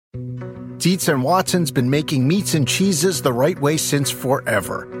Dietz and Watson's been making meats and cheeses the right way since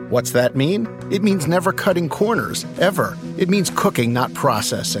forever. What's that mean? It means never cutting corners, ever. It means cooking, not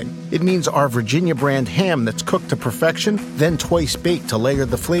processing. It means our Virginia brand ham that's cooked to perfection, then twice baked to layer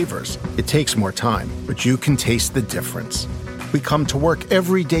the flavors. It takes more time, but you can taste the difference. We come to work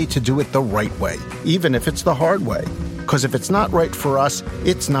every day to do it the right way, even if it's the hard way. Because if it's not right for us,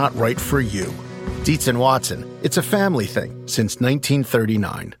 it's not right for you. Dietz and Watson, it's a family thing since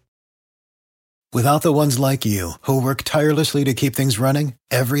 1939. Without the ones like you, who work tirelessly to keep things running,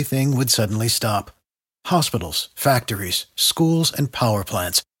 everything would suddenly stop. Hospitals, factories, schools, and power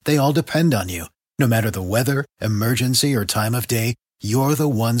plants, they all depend on you. No matter the weather, emergency, or time of day, you're the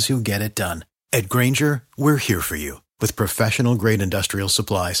ones who get it done. At Grainger, we're here for you with professional-grade industrial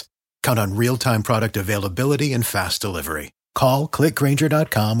supplies. Count on real-time product availability and fast delivery. Call, click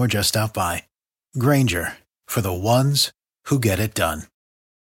Grainger.com, or just stop by. Grainger, for the ones who get it done.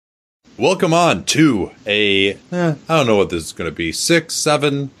 Welcome on to I don't know what this is going to be, 6,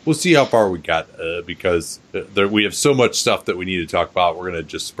 7. We'll see how far we got because we have so much stuff that we need to talk about. We're going to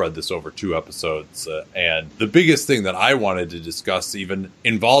just spread this over 2 episodes. And the biggest thing that I wanted to discuss even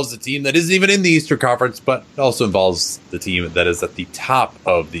involves a team that isn't even in the Eastern Conference, but it also involves the team that is at the top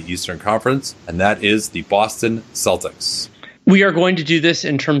of the Eastern Conference, and that is the Boston Celtics. We are going to do this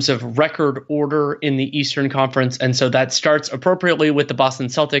in terms of record order in the Eastern Conference, and so that starts appropriately with the Boston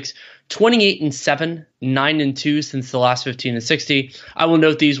Celtics, 28-7, 9-2 since the last 15 and 60. I will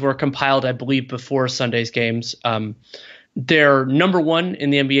note these were compiled, I believe, before Sunday's games. They're number 1 in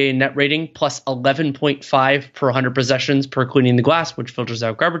the NBA in net rating, plus 11.5 per 100 possessions per cleaning the glass, which filters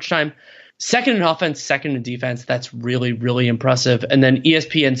out garbage time. Second in offense, second in defense. That's really, really impressive. And then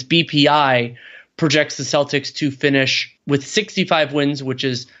ESPN's BPI projects the Celtics to finish with 65 wins, which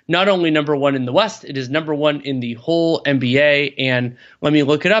is not only number 1 in the West, it is number 1 in the whole NBA. And let me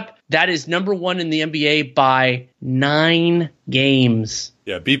look it up. That is number 1 in the NBA by 9 games.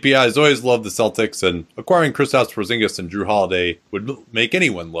 Yeah, BPI has always loved the Celtics, and acquiring Kristaps Porzingis and Drew Holiday would make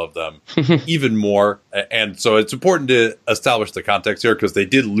anyone love them even more. And so it's important to establish the context here because they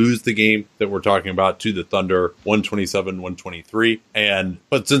did lose the game that we're talking about to the Thunder, 127-123.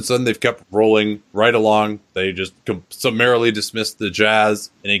 But since then, they've kept rolling right along. They just summarily dismissed the Jazz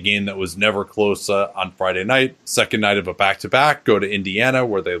in a game that was never close on Friday night. Second night of a back-to-back, go to Indiana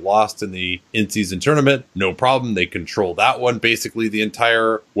where they lost in the in-season tournament. No problem. They control that one basically the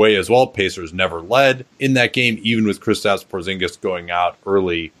entire way as well. Pacers never led in that game, even with Kristaps Porzingis going out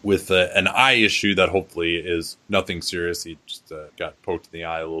early with an eye issue that hopefully is nothing serious. He just got poked in the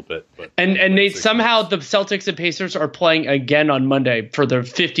eye a little bit. And Nate, somehow the Celtics and Pacers are playing again on Monday for their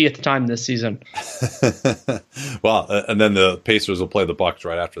 50th time this season. Well, and then the Pacers will play the Bucks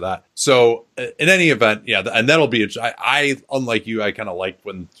right after that. So in any event, yeah, and that'll be I unlike you, I kind of like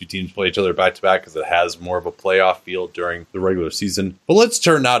when 2 teams play each other back to back because it has more of a playoff feel during the regular season. But let's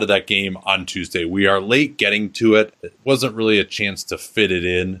turn now to that game on Tuesday. We are late getting to it. It wasn't really a chance to fit it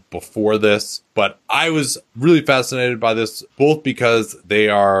in before this, but I was really fascinated by this, both because they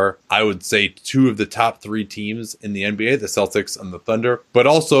are, I would say, 2 of the top 3 teams in the NBA, the Celtics and the Thunder, but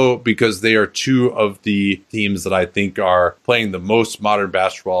also because they are 2 of the teams that I think are playing the most modern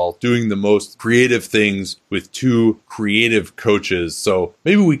basketball, doing the most creative things with 2 creative coaches. So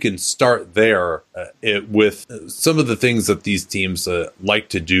maybe we can start there with some of the things that these teams like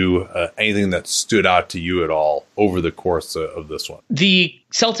to do, anything that stood out to you at all over the course of this one. The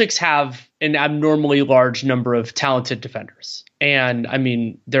Celtics have an abnormally large number of talented defenders. And I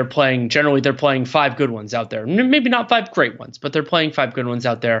mean, they're playing 5 good ones out there. Maybe not 5 great ones, but they're playing 5 good ones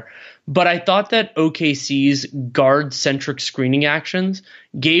out there. But I thought that OKC's guard-centric screening actions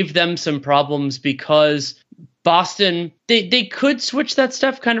gave them some problems because Boston, they could switch that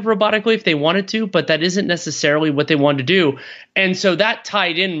stuff kind of robotically if they wanted to, but that isn't necessarily what they wanted to do. And so that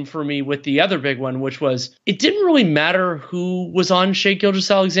tied in for me with the other big one, which was it didn't really matter who was on Shai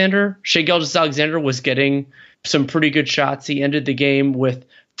Gilgeous-Alexander. Shai Gilgeous-Alexander was getting some pretty good shots. He ended the game with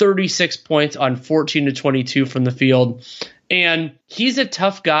 36 points on 14-22 from the field. And he's a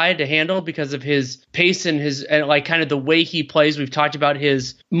tough guy to handle because of his pace and like kind of the way he plays. We've talked about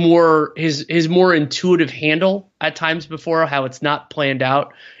his more intuitive handle at times before, how it's not planned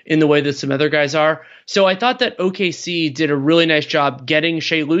out in the way that some other guys are. So I thought that OKC did a really nice job getting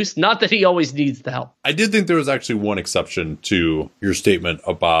Shai loose. Not that he always needs the help. I did think there was actually one exception to your statement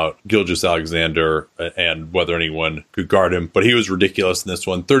about Gilgeous-Alexander and whether anyone could guard him, but he was ridiculous in this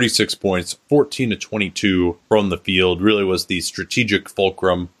one. 36 points, 14-22 from the field, really was the strategic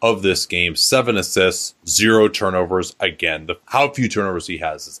fulcrum of this game. 7 assists, 0 turnovers. Again, how few turnovers he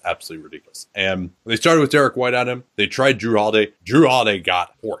has is absolutely ridiculous. And they started with Derek White out him. They tried Drew Holiday. Drew Holiday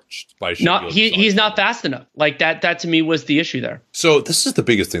got torched by Shea. He's not fast enough. Like that to me was the issue there. So this is the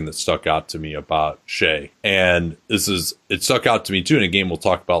biggest thing that stuck out to me about Shea. And it stuck out to me too in a game we'll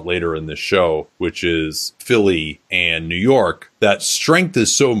talk about later in this show, which is Philly and New York. That strength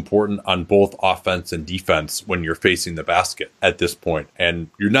is so important on both offense and defense when you're facing the basket at this point.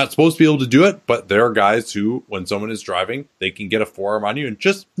 And you're not supposed to be able to do it, but there are guys who, when someone is driving, they can get a forearm on you and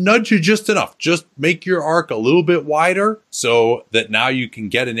just nudge you just enough. Just make your arc a little bit wider so that now you can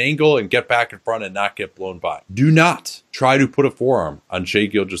get an angle and get back in front and not get blown by. Do not try to put a forearm on Shai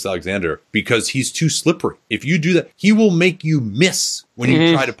Gilgeous-Alexander because he's too slippery. If you do that, he will make you miss when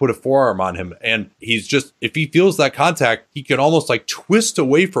you try to put a forearm on him. And he's just, if he feels that contact, he can almost like twist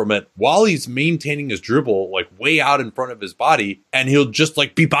away from it while he's maintaining his dribble like way out in front of his body. And he'll just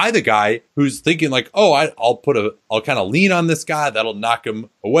like be by the guy who's thinking like, oh, I'll kind of lean on this guy. That'll knock him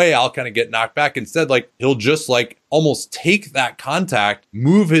away. I'll kind of get knocked back. Instead, like he'll just like almost take that contact,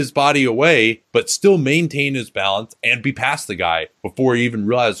 move his body away, but still maintain his balance and be past the guy before he even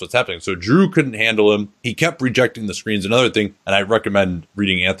realized what's happening. So Drew couldn't handle him. He kept rejecting the screens. Another thing, and I recommend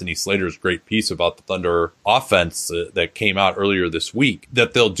reading Anthony Slater's great piece about the Thunder offense that came out earlier this week,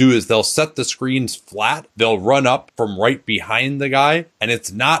 that they'll do is they'll set the screens flat. They'll run up from right behind the guy, and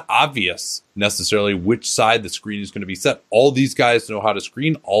it's not obvious necessarily which side the screen is going to be set. All these guys know how to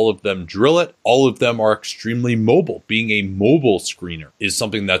screen. All of them drill it. All of them are extremely mobile. Being a mobile screener is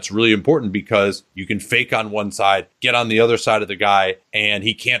something that's really important because you can fake on one side, get on the other side of the guy, and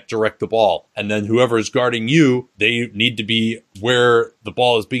he can't direct the ball. And then whoever is guarding you, they need to be where the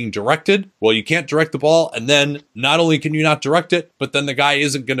ball is being directed. Well, you can't direct the ball. And then not only can you not direct it, but then the guy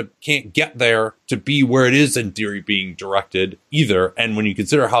can't get there to be where it is in theory being directed either. And when you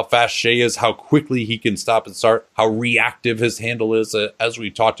consider how fast Shai is, how quickly he can stop and start, how reactive his handle is, as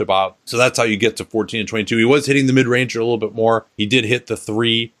we talked about. So that's how you get to 14 and 22. He was hitting the mid-range a little bit more. He did hit the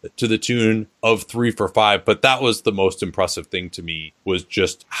three to the tune of 3 for 5, but that was the most impressive thing to me, was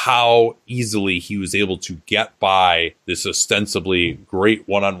just how easily he was able to get by this ostensibly great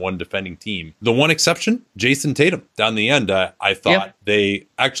one-on-one defending team. The one exception, Jason Tatum. Down the end, I thought they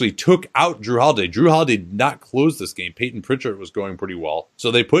actually took out Drew Holiday. Drew Holiday did not close this game. Peyton Pritchard was going pretty well.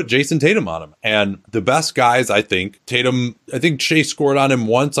 So they put Jason Tatum on him. And the best guys, I think Shai scored on him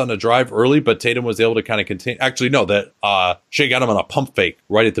once on a drive early, but Tatum was able to kind of contain. Actually, no, that Shai got him on a pump fake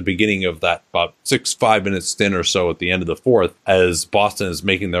right at the beginning of that about 5-minute stint or so at the end of the fourth, as Boston is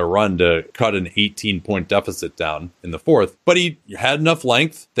making their run to cut an 18-point deficit down in the fourth. But he had enough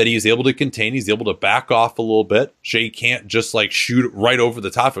length that he's able to contain. He's able to back off a little bit. Shai can't just like shoot right over the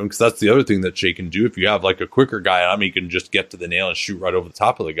top of him, because that's the other thing that Shai can do. If you have like a quicker guy on him, he can just get to the nail and shoot right over the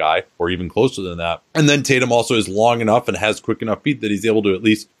top of the guy, or even closer than that. And then Tatum also is long enough and has quick enough feet that he's able to at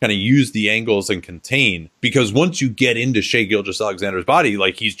least kind of use the angles and contain. Because once you get into Shai Gilgeous-Alexander's body,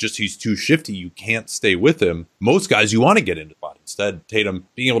 like he's too shifty. You can't stay with him. Most guys you want to get into the body. Instead, Tatum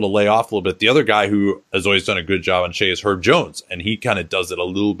being able to lay off a little bit. The other guy who has always done a good job on Shai is Herb Jones, and he kind of does it a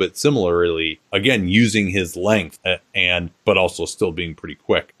little bit similarly, again, using his length but also still being pretty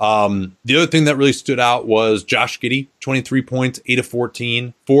quick. The other thing that really stood out was Josh Giddey, 23 points, 8 of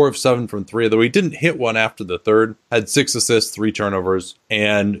 14, 4 of 7 from 3, although he didn't hit one after the third, had 6 assists, 3 turnovers,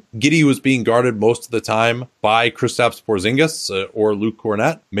 and Giddey was being guarded most of the time by Kristaps Porzingis or Luke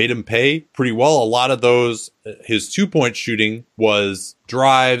Kornet, made him pay pretty well. A lot of those, his 2-point shooting was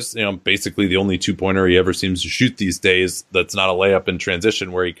drives, basically the only 2-pointer he ever seems to shoot these days that's not a layup in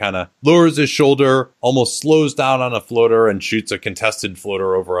transition, where he kind of lowers his shoulder, almost slows down on a floater, and shoots a contested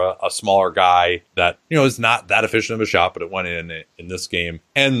floater over a smaller guy that, is not that efficient of a shot, but it went in this game.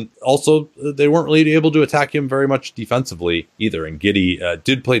 And also, they weren't really able to attack him very much defensively either. And Giddey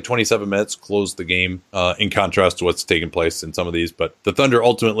did play 27 minutes, closed the game, in contrast to what's taken place in some of these. But the Thunder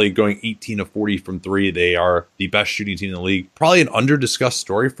ultimately going 18 of 40 from 3. They are the best shooting team in the league. Probably an under-discussed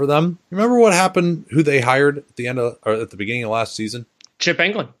story for them. Remember what happened, who they hired at the beginning of last season? Chip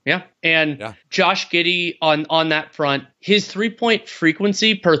Engelland, yeah. And Josh Giddey on that front, his 3-point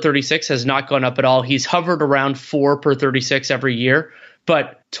frequency per 36 has not gone up at all. He's hovered around 4 per 36 every year,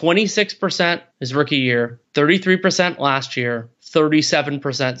 but 26% his rookie year, 33% last year,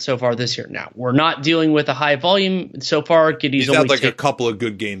 37% so far this year. Now, we're not dealing with a high volume so far. Giddey's only had a couple of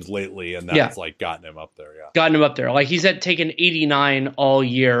good games lately, and that's gotten him up there. Gotten him up there. Like he's taken 89 all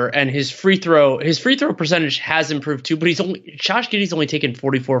year, and his free throw percentage has improved too. But Josh Giddey's only taken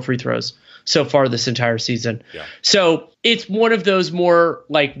 44 free throws so far this entire season. Yeah. So it's one of those more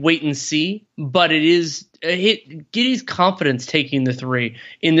like wait and see, but it is Giddey's confidence taking the 3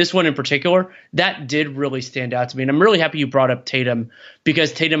 in this one in particular, that did really stand out to me. And I'm really happy you brought up Tatum. Tatum,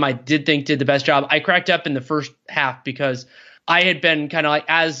 because Tatum, I did think, did the best job. I cracked up in the first half because I had been kind of like,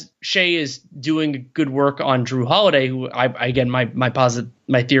 as Shea is doing good work on Drew Holiday, who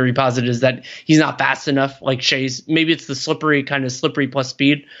my theory posit is that he's not fast enough. Like Shea's, maybe it's the slippery plus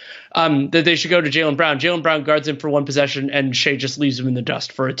speed, that they should go to Jaylen Brown. Jaylen Brown guards him for one possession, and Shea just leaves him in the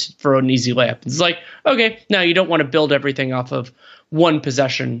dust for an easy layup. It's like, okay, now you don't want to build everything off of one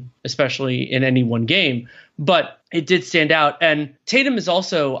possession, especially in any one game, but it did stand out. And Tatum is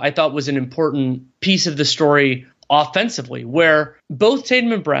also, I thought, was an important piece of the story offensively, where both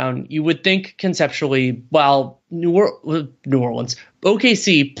Tatum and Brown, you would think conceptually, while New Orleans,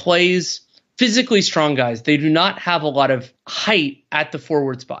 OKC plays physically strong guys. They do not have a lot of height at the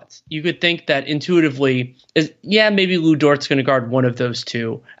forward spots. You could think that intuitively, maybe Lou Dort's going to guard one of those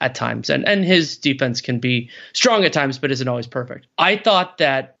two at times, and his defense can be strong at times, but isn't always perfect. I thought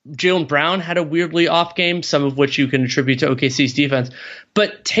that Jaylen Brown had a weirdly off game, some of which you can attribute to OKC's defense.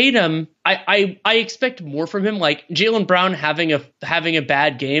 But Tatum, I expect more from him. Like Jaylen Brown having a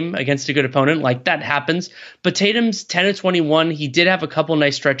bad game against a good opponent, like that happens. But Tatum's 10 of 21. He did have a couple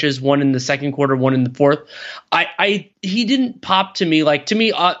nice stretches, one in the second quarter, one in the fourth. He didn't pop to me. Like, to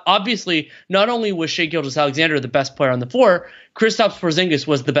me, obviously, not only was Shai Gilgeous-Alexander the best player on the floor, Kristaps Porzingis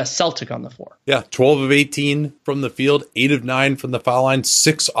was the best Celtic on the floor. Yeah, 12 of 18 from the field, 8 of 9 from the foul line,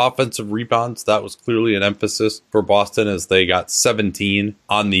 6 offensive rebounds. That was clearly an emphasis for Boston as they got 17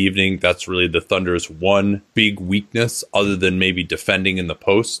 on the evening. That's really the Thunder's one big weakness, other than maybe defending in the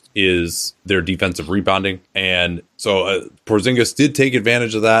post, is their defensive rebounding. And so Porzingis did take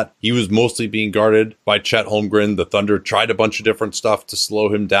advantage of that. He was mostly being guarded by Chet Holmgren. The Thunder tried a bunch of different stuff to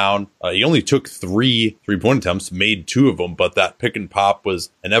slow him down. He only took 3 three-point attempts, made 2 of them, but that pick and pop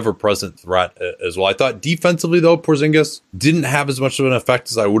was an ever-present threat as well. I thought defensively, though, Porzingis didn't have as much of an effect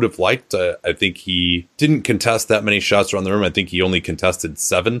as I would have liked. I think he didn't contest that many shots around the rim. I think he only contested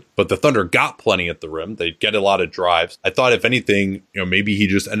 7, but the Thunder got plenty at the rim. They get a lot of drives. I thought, if anything, maybe he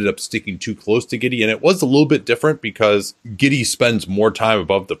just ended up sticking too close to Giddey, and it was a little bit different because Giddey spends more time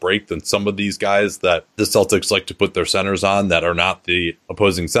above the break than some of these guys that the Celtics like to put their centers on that are not the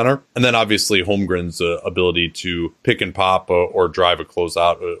opposing center. And then obviously Holmgren's ability to pick and pop or drive a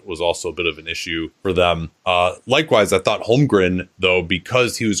closeout was also a bit of an issue for them. Likewise, I thought Holmgren, though,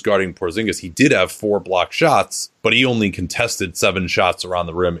 because he was guarding Porzingis, he did have 4 block shots, but he only contested 7 shots around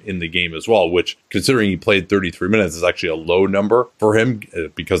the rim in the game as well, which, considering he played 33 minutes, is actually a low number for him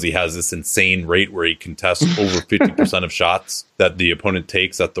because he has this insane rate where he contests over 50% of shots that the opponent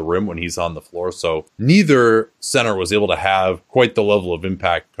takes at the rim when he's on the floor. So neither center was able to have quite the level of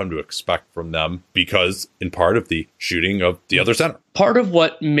impact come to expect from them because, in part, of the shooting of the other center. Part of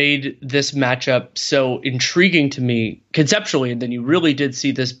what made this matchup so intriguing to me conceptually, and then you really did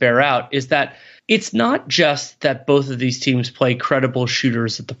see this bear out, is that it's not just that both of these teams play credible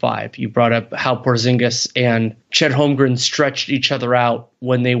shooters at the 5. You brought up how Porzingis and Chet Holmgren stretched each other out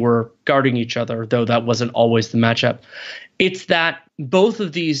when they were guarding each other, though that wasn't always the matchup. It's that both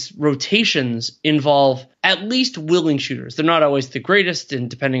of these rotations involve at least willing shooters. They're not always the greatest, and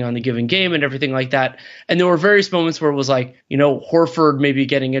depending on the given game and everything like that. And there were various moments where it was like, Horford maybe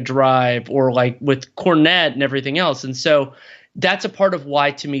getting a drive, or like with Kornet and everything else. And so that's a part of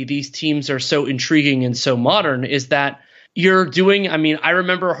why, to me, these teams are so intriguing and so modern, is that you're doing, I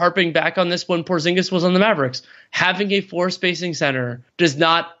remember harping back on this when Porzingis was on the Mavericks. Having a floor spacing center does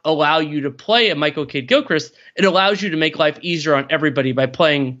not allow you to play a Michael Kidd-Gilchrist. It allows you to make life easier on everybody by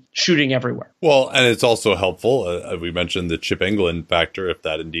playing shooting everywhere. Well, and it's also helpful, we mentioned the Chip Engelland factor, if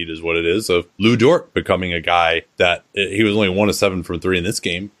that indeed is what it is, of Lou Dort becoming a guy that he was only 1 of 7 from 3 in this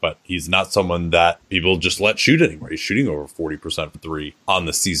game, but he's not someone that people just let shoot anymore. He's shooting over 40% from 3 on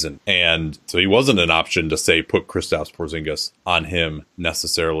the season. And so he wasn't an option to say put Kristaps Porzingis on him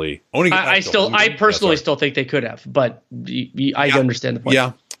necessarily. I personally still think they could have, but I understand the point.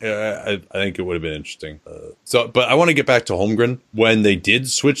 Yeah. I think it would have been interesting. But I want to get back to Holmgren. When they did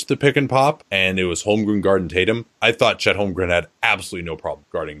switch the pick and pop and it was Holmgren guarding Tatum, I thought Chet Holmgren had absolutely no problem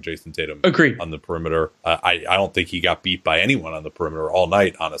guarding Jason Tatum. Agreed. On the perimeter. I don't think he got beat by anyone on the perimeter all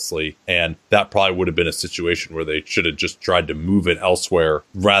night, honestly. And that probably would have been a situation where they should have just tried to move it elsewhere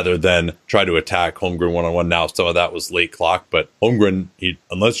rather than try to attack Holmgren one-on-one. Now, some of that was late clock, but Holmgren,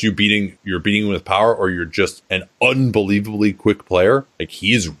 unless you're beating with power or you're just an unbelievably quick player, like,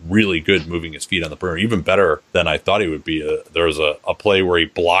 he's really good moving his feet on the perimeter, even better than I thought he would be. There was a play where he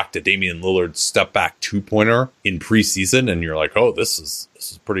blocked a Damian Lillard step back 2-pointer in preseason, and you're like, oh, this is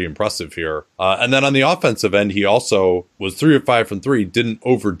this is pretty impressive here. And then on the offensive end, he also was 3 of 5 from 3, didn't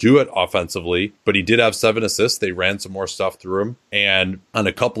overdo it offensively, but he did have 7 assists. They ran some more stuff through him. And on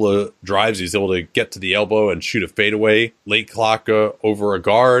a couple of drives, he's able to get to the elbow and shoot a fadeaway, late clock over a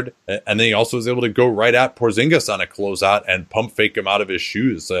guard. And then he also was able to go right at Porzingis on a closeout and pump fake him out of his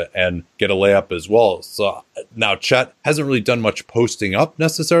shoes and get a layup as well. So now Chet hasn't really done much posting up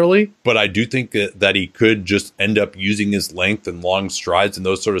necessarily, but I do think that he could just end up using his length and long strides in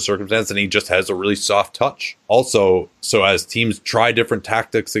those sort of circumstances, and he just has a really soft touch. Also, so as teams try different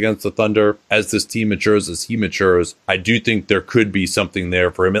tactics against the Thunder, as this team matures, as he matures, I do think there could be something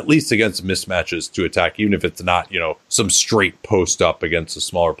there for him, at least against mismatches to attack, even if it's not, some straight post up against a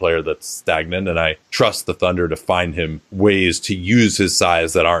smaller player that's stagnant. And I trust the Thunder to find him ways to use his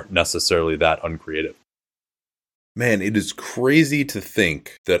size that aren't necessarily that uncreative. Man, it is crazy to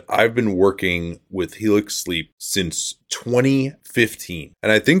think that I've been working with Helix Sleep since 2015.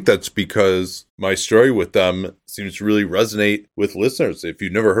 And I think that's because my story with them seems to really resonate with listeners. If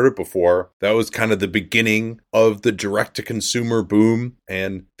you've never heard it before, that was kind of the beginning of the direct-to-consumer boom.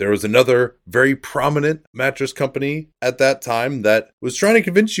 And there was another very prominent mattress company at that time that was trying to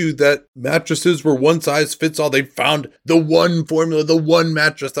convince you that mattresses were one size fits all. They found the one formula, the one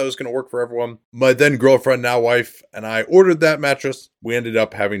mattress that was going to work for everyone. My then girlfriend, now wife, and I ordered that mattress. We ended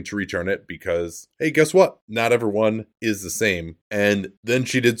up having to return it because, hey, guess what? Not everyone is the same. And then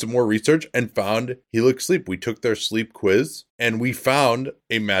she did some more research and found Helix Sleep. We took their sleep quiz and we found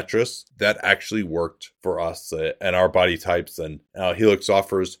a mattress that actually worked for us and our body types. And Helix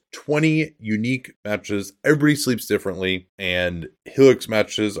offers 20 unique mattresses. Everybody sleeps differently, and Helix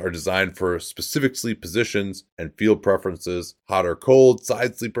mattresses are designed for specific sleep positions and field preferences, hot or cold,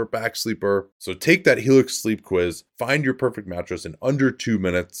 side sleeper, back sleeper. So take that Helix Sleep quiz, find your perfect mattress in under 2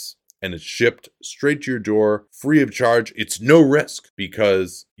 minutes, and it's shipped straight to your door, free of charge. It's no risk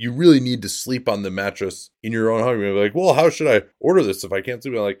because you really need to sleep on the mattress in your own home. You're like, well, how should I order this if I can't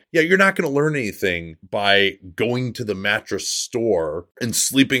sleep? I'm like, yeah, you're not going to learn anything by going to the mattress store and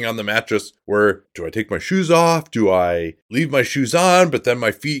sleeping on the mattress where, do I take my shoes off? Do I leave my shoes on, but then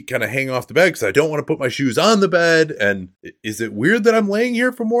my feet kind of hang off the bed because I don't want to put my shoes on the bed? And is it weird that I'm laying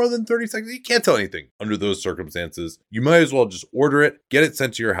here for more than 30 seconds? You can't tell anything under those circumstances. You might as well just order it, get it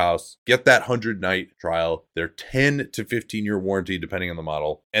sent to your house, get that 100-night trial. They're 10 to 15-year warranty, depending on the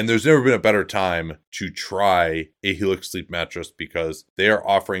model. And there's never been a better time to try a Helix Sleep mattress because they are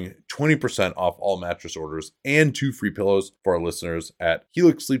offering 20% off all mattress orders and 2 free pillows for our listeners at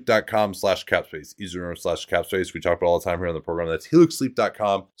helixsleep.com/capspace. Easy to remember /capspace. We talk about all the time here on the program. That's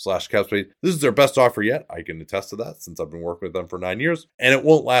helixsleep.com/capspace. This is their best offer yet. I can attest to that since I've been working with them for 9 years, and it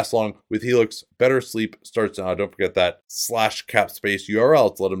won't last long with Helix. Better sleep starts now. Don't forget that /capspace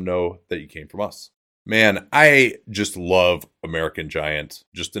URL to let them know that you came from us. Man, I just love American Giant.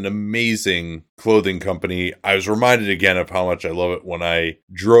 Just an amazing clothing company. I was reminded again of how much I love it when I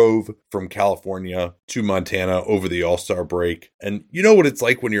drove from California to Montana over the All-Star break. And you know what it's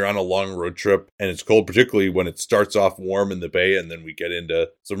like when you're on a long road trip and it's cold, particularly when it starts off warm in the Bay and then we get into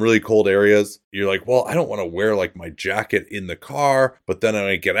some really cold areas. You're like, well, I don't want to wear like my jacket in the car, but then when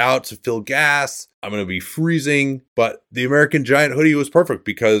I get out to fill gas, I'm going to be freezing. But the American Giant hoodie was perfect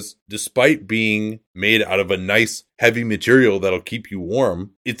because despite being made out of a nice heavy material that'll keep you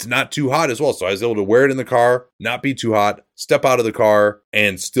warm, it's not too hot as well. So I was able to wear it in the car, not be too hot, step out of the car,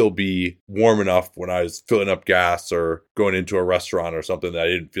 and still be warm enough when I was filling up gas or going into a restaurant or something that I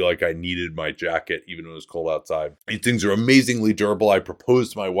didn't feel like I needed my jacket even when it was cold outside. These things are amazingly durable. I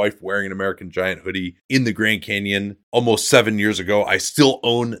proposed to my wife wearing an American Giant hoodie in the Grand Canyon almost 7 years ago. I still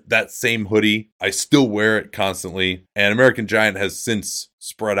own that same hoodie. I still wear it constantly. And American Giant has since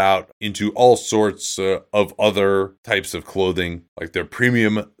spread out into all sorts of other types of clothing, like their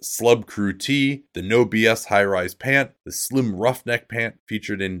premium Slub Crew tee, the No BS high-rise pant, the slim roughneck pant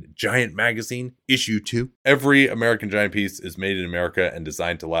featured in Giant Magazine issue 2. Every American Giant piece is made in America and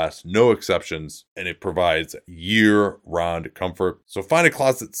designed to last, no exceptions, and it provides year-round comfort. So find a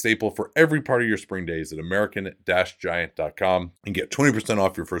closet staple for every part of your spring days at American-Giant.com and get 20%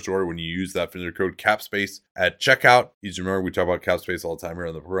 off your first order when you use that vendor code CAPSPACE at checkout. You remember we talk about CAPSPACE all the time here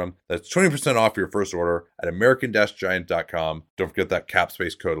on the program. That's 20% off your first order at American-Giant.com. Don't forget that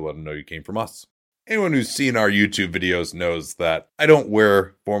CAPSPACE code to let them know you came from us. Anyone who's seen our YouTube videos knows that I don't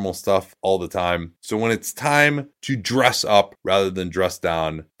wear formal stuff all the time. So when it's time to dress up rather than dress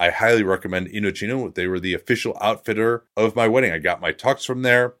down, I highly recommend Indochino. They were the official outfitter of my wedding. I got my tux from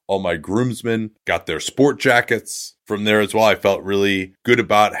there. All my groomsmen got their sport jackets from there as well. I felt really good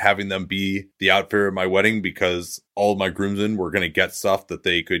about having them be the outfitter of my wedding because all of my groomsmen were going to get stuff that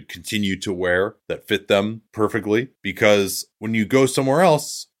they could continue to wear that fit them perfectly. Because when you go somewhere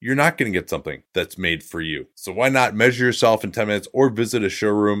else, you're not going to get something that's made for you. So why not measure yourself in 10 minutes or visit a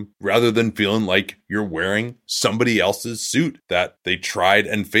showroom rather than feeling like you're wearing somebody else's suit that they tried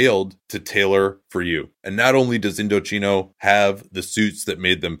and failed to tailor for you. And not only does Indochino have the suits that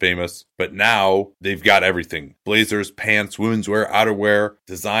made them famous, but now they've got everything. Blazers, pants, women's wear, outerwear,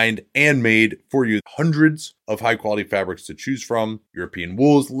 designed and made for you. Hundreds of high quality fabrics to choose from. European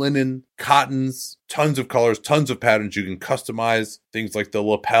wools, linen, cottons, tons of colors, tons of patterns. You can customize things like the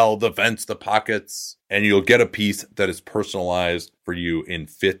lapel, the vents, the pockets, and you'll get a piece that is personalized for you in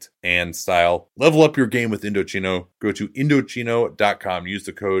fit and style. Level up your game with Indochino. Go to Indochino.com. Use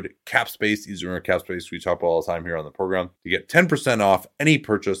the code CAPSPACE. These are CAPSPACE we talk about all the time here on the program to get 10% off any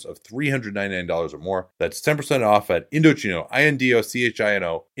purchase of $399 or more. That's 10% off at Indochino,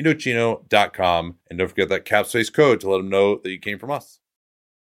 Indochino, Indochino.com. And don't forget that CAPSPACE code to let them know that you came from us.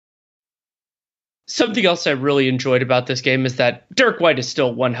 Something else I really enjoyed about this game is that Derek White is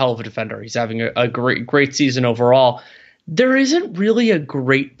still one hell of a defender. He's having a great season overall. There isn't really a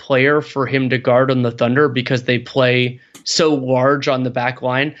great player for him to guard on the Thunder because they play so large on the back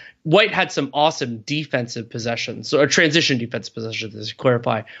line. White had some awesome defensive possessions, or transition defensive possessions, to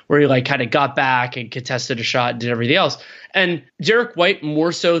clarify, where he kind of got back and contested a shot and did everything else. And Derek White,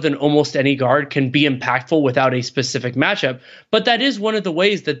 more so than almost any guard, can be impactful without a specific matchup. But that is one of the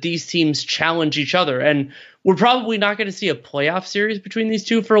ways that these teams challenge each other. And we're probably not going to see a playoff series between these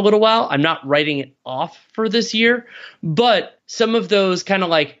two for a little while. I'm not writing it off for this year, but some of those kind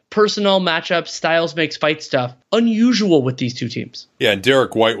of personnel matchups, styles makes fight stuff, unusual with these two teams. Yeah, and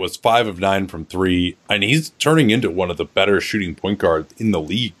Derek White was 5 of 9 from 3, and he's turning into one of the better shooting point guards in the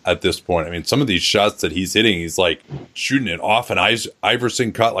league at this point. I mean, some of these shots that he's hitting, he's shooting it off an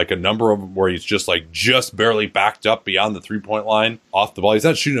Iverson cut, a number of them where he's just barely backed up beyond the 3-point line off the ball. He's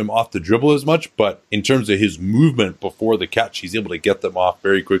not shooting them off the dribble as much, but in terms of his movement before the catch, he's able to get them off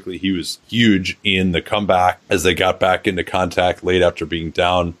very quickly. He was huge in the comeback as they got back into contact late after being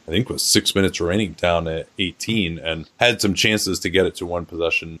down, I think it was 6 minutes remaining, down at 18, and had some chances to get it to one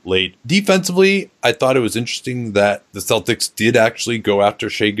possession late. Defensively, I thought it was interesting that the Celtics did actually go after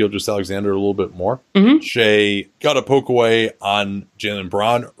Shai Gilgeous-Alexander a little bit more. Shai got a poke away on Jaylen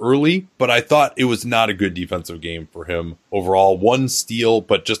Brown early, but I thought it was not a good defensive game for him overall. One steal,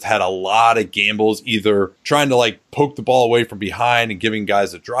 but just had a lot of gambles, either trying to poke the ball away from behind and giving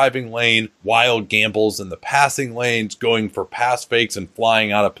guys a driving lane, wild gambles in the passing lanes, going for pass fakes and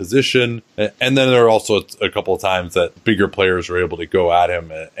flying out of position. And then there are also a couple of times that bigger players were able to go at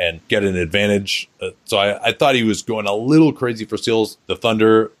him and get an advantage. So I thought he was going a little crazy for steals. The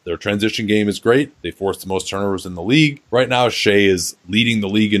Thunder, their transition game is great. They force the most turnovers in the league. Right now, Shai is leading the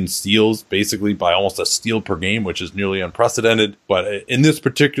league in steals, basically by almost a steal per game, which is nearly unprecedented. But in this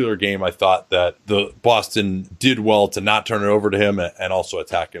particular game, I thought that the Boston did well to not turn it over to him and also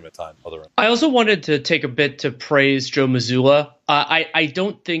attack him at times. I also wanted to take a bit to praise Joe Mazzulla. I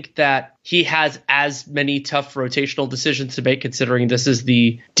don't think that he has as many tough rotational decisions to make, considering this is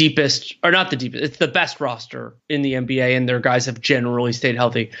the deepest, or not the deepest, it's the best roster in the NBA, and their guys have generally stayed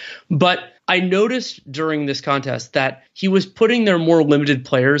healthy. But I noticed during this contest that he was putting their more limited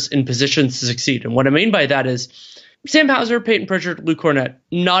players in positions to succeed. And what I mean by that is Sam Hauser, Peyton Pritchard, Luke Cornett,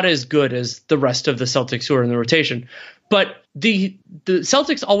 not as good as the rest of the Celtics who are in the rotation. But the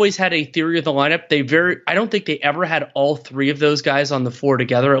Celtics always had a theory of the lineup. I don't think they ever had all three of those guys on the floor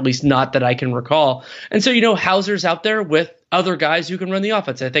together, at least not that I can recall. And so, Hauser's out there with other guys who can run the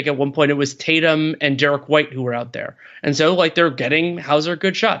offense. I think at one point it was Tatum and Derek White who were out there. And so they're getting Hauser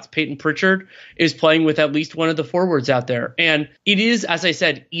good shots. Peyton Pritchard is playing with at least one of the forwards out there. And it is, as I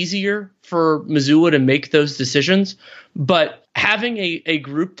said, easier for Mazzulla to make those decisions. But having a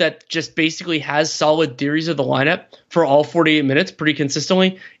group that just basically has solid theories of the lineup for all 48 minutes pretty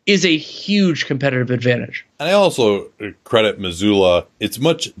consistently is a huge competitive advantage. And I also credit Mazzulla. It's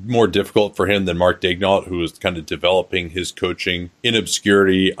much more difficult for him than Mark Daigneault, who is kind of developing his coaching in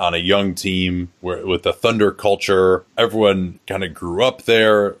obscurity on a young team with the Thunder culture. Everyone kind of grew up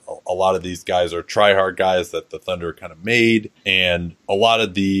there. A lot of these guys are try-hard guys that the Thunder kind of made. And a lot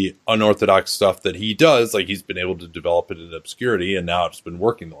of the unorthodox stuff that he does, he's been able to develop it in obscurity, and now it's been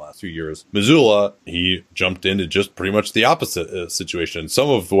working the last few years. Mazzulla, he jumped into just pretty much the opposite situation. Some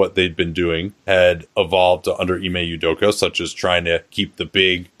of what they'd been doing had evolved under Ime Udoka, such as trying to keep the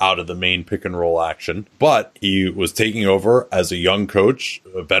big out of the main pick and roll action. But he was taking over as a young coach,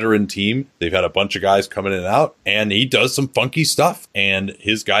 a veteran team. They've had a bunch of guys coming in and out, and he does some funky stuff. And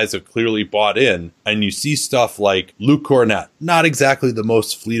his guys have clearly bought in. And you see stuff like Luke Cornett, not exactly the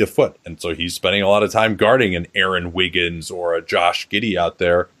most fleet of foot. And so he's spending a lot of time guarding an Aaron Wiggins or a Josh Giddey out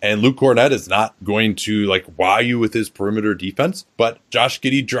there. And Luke Cornett is not going to like wow you with his perimeter defense, but Josh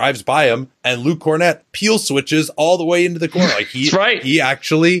Giddey drives by him and Luke Cornett peel switches all the way into the corner. Like he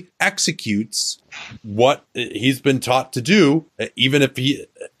actually executes what he's been taught to do, even if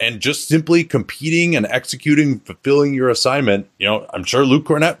and just simply competing and executing, fulfilling your assignment. You know, I'm sure Luke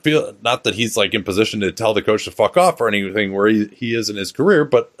Cornett not that he's like in position to tell the coach to fuck off or anything where he is in his career,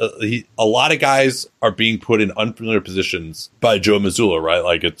 but a lot of guys are being put in unfamiliar positions by Joe Mazzulla, right?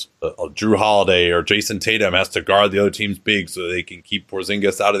 Like it's Drew Holiday or Jason Tatum has to guard the other team's big so they can keep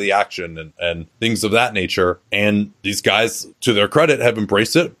Porzingis out of the action and things of that nature. And these guys, to their credit, have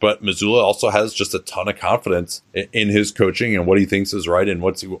embraced it, but Mazzulla also has just a ton of confidence in his coaching and what he thinks is right and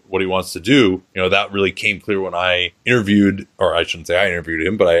what he wants to do. You know, that really came clear when I interviewed, or I shouldn't say I interviewed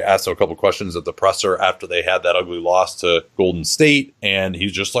him, but I asked him a couple questions at the presser after they had that ugly loss to Golden State. And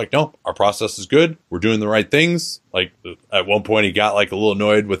he's just like, no, our process is good. We're doing the right things. Like at one point he got like a little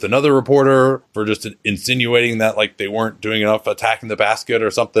annoyed with another reporter for just insinuating that like they weren't doing enough attacking the basket or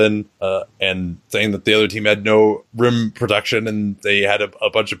something, and saying that the other team had no rim protection and they had a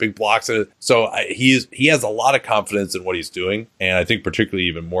bunch of big blocks in it. So he has a lot of confidence in what he's doing, and I think particularly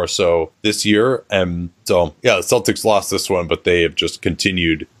even more so this year. And so yeah, the Celtics lost this one, but they have just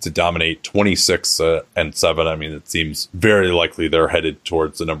continued to dominate 26-7. I mean, it seems very likely they're headed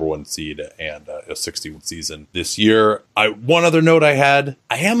towards the number one seed and a 61 season this year. One other note I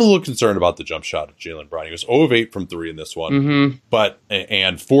am a little concerned about the jump shot of Jaylen Brown. He was 0 of 8 from 3 in this one,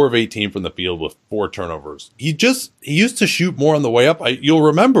 and 4 of 18 from the field with 4 turnovers. He used to shoot more on the way up. You'll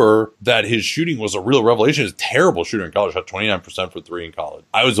remember that his shooting was a real revelation. He's a terrible shooter in college. Shot 29% for 3 in college.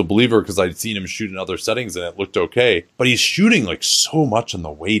 I was a believer because I'd seen him shoot in other settings and it looked okay. But he's shooting like so much on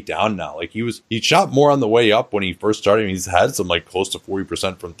the way down now. Like he shot more on the way up when he first started. I mean, he's had some like close to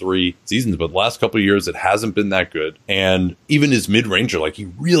 40% from 3 seasons, but the last couple of years it hasn't been that good. And even his mid-ranger, like he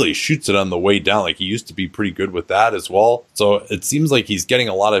really shoots it on the way down. Like he used to be pretty good with that as well. So it seems like he's getting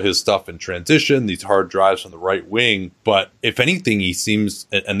a lot of his stuff in transition, these hard drives from the right wing. But if anything, he seems,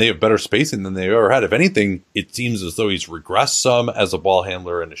 and they have better spacing than they've ever had. If anything, it seems as though he's regressed some as a ball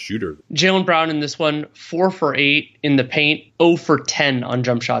handler and a shooter. Jaylen Brown in this one, 4 for 8 in the paint, 0 for 10 on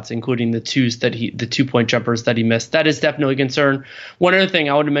jump shots, including the 2-point jumpers that he missed. That is definitely a concern. One other thing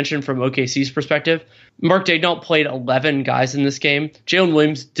I want to mention from OKC's perspective, Mark Daigneault played 11 guys in this game. Jalen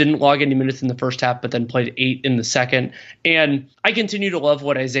Williams didn't log any minutes in the first half, but then played 8 in the second. And I continue to love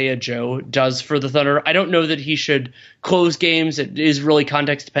what Isaiah Joe does for the Thunder. I don't know that he should close games. It is really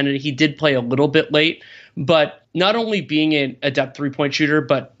context dependent. He did play a little bit late, but not only being an adept 3-point shooter,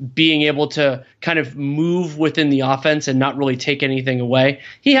 but being able to kind of move within the offense and not really take anything away.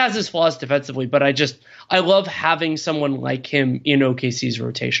 He has his flaws defensively, but I love having someone like him in OKC's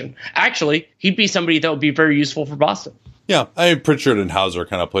rotation. Actually, he'd be somebody that would be very useful for Boston. Yeah, I mean, Pritchard and Hauser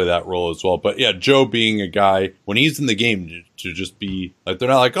kind of play that role as well. But yeah, Joe being a guy, when he's in the game, to just be like, they're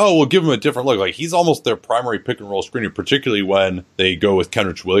not like, oh, we'll give him a different look. Like he's almost their primary pick and roll screener, particularly when they go with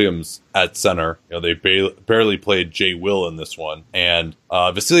Kenrich Williams at center. You know, they barely played Jay Will in this one. And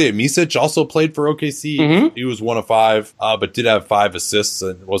Vasilije Micic also played for OKC. Mm-hmm. He was 1 of 5, but did have 5 assists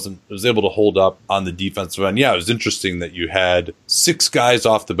and was able to hold up on the defensive end. Yeah, it was interesting that you had 6 guys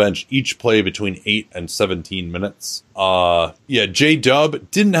off the bench, each play between 8 and 17 minutes. J-Dub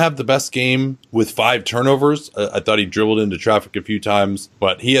didn't have the best game with 5 turnovers. I thought he dribbled into traffic a few times,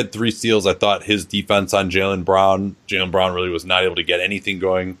 but he had 3 steals. I thought his defense on Jaylen Brown really was not able to get anything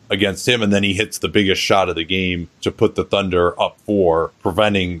going against him, and then he hits the biggest shot of the game to put the Thunder up 4,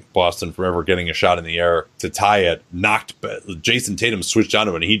 preventing Boston from ever getting a shot in the air to tie it. Jason Tatum switched on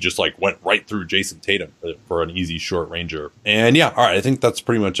him, and he just like went right through Jason Tatum for an easy short ranger. And yeah, all right, I think that's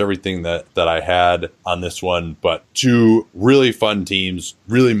pretty much everything that I had on this one, but 2 really fun teams,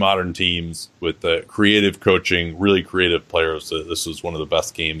 really modern teams with creative coaching, really creative players. This was one of the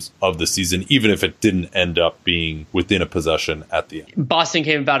best games of the season, even if it didn't end up being within a possession at the end. Boston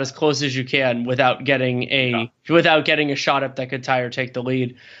came about as close as you can without getting a shot up that could tie or take the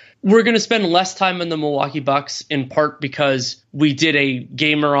lead. We're going to spend less time on the Milwaukee Bucks, in part because we did a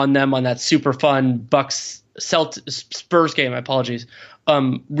gamer on them on that super fun Bucks Spurs game.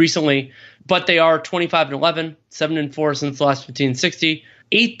 Recently. But they are 25-11, 7-4 since the last 15-60,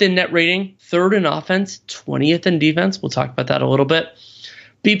 8th in net rating, 3rd in offense, 20th in defense. We'll talk about that a little bit.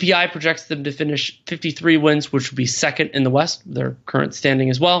 BPI projects them to finish 53 wins, which would be second in the West, their current standing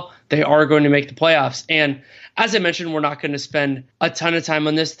as well. They are going to make the playoffs. And as I mentioned, we're not going to spend a ton of time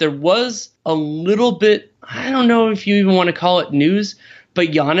on this. There was a little bit, I don't know if you even want to call it news, but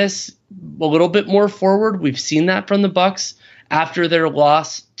Giannis a little bit more forward. We've seen that from the Bucks after their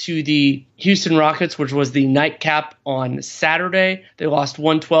loss to the Houston Rockets, which was the nightcap on Saturday. They lost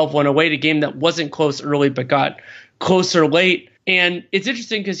 112-108, a game that wasn't close early but got closer late. And it's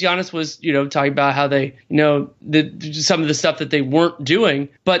interesting because Giannis was, talking about how they, some of the stuff that they weren't doing.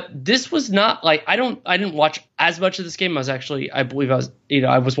 But this was not like I didn't watch as much of this game. I believe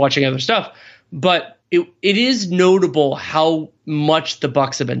I was watching other stuff. But it is notable how much the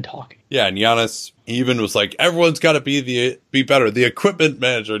Bucks have been talking. Yeah, and Giannis even was like, everyone's got to be better. The equipment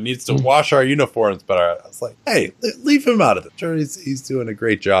manager needs to wash our uniforms better. I was like, hey, leave him out of it. Sure, he's doing a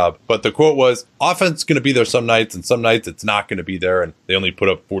great job. But the quote was, offense is going to be there some nights, and some nights it's not going to be there. And they only put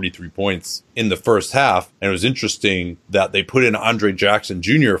up 43 points in the first half. And it was interesting that they put in Andre Jackson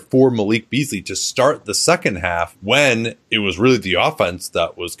Jr. for Malik Beasley to start the second half when it was really the offense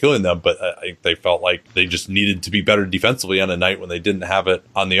that was killing them. But I think they felt like they just needed to be better defensively on a night when they didn't have it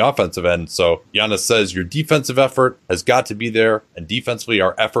on the offensive end. So Giannis says your defensive effort has got to be there, and defensively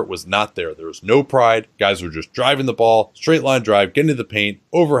our effort was not there. There was no pride. Guys were just driving the ball, straight line drive, getting to the paint,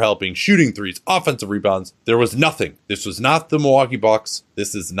 overhelping, shooting threes, offensive rebounds. There was nothing. This was not the Milwaukee Bucks.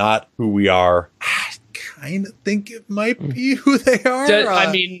 This is not who we are. I kind of think it might be who they are.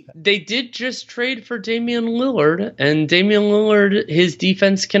 They did just trade for Damian Lillard, and Damian Lillard, his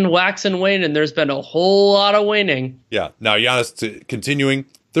defense can wax and wane, and there's been a whole lot of waning. Yeah. Now, Giannis continuing.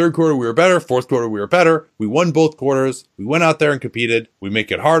 Third quarter, we were better. Fourth quarter, we were better. We won both quarters. We went out there and competed. We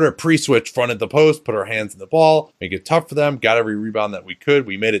make it harder. Pre-switch, fronted the post, put our hands in the ball, make it tough for them. Got every rebound that we could.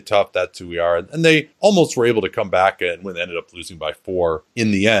 We made it tough. That's who we are. And they almost were able to come back and when they ended up losing by 4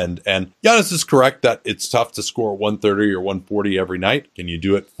 in the end. And Giannis is correct that it's tough to score 130 or 140 every night. Can you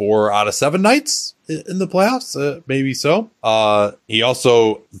do it 4 out of 7 nights in the playoffs? Maybe so. He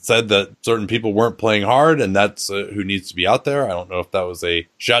also said that certain people weren't playing hard, and that's who needs to be out there. I don't know if that was a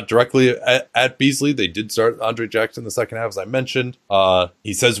shot directly at Beasley. They did start Andre Jackson in the second half, as I mentioned.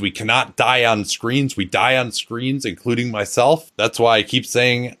 He says we cannot die on screens. We die on screens, including myself. That's why I keep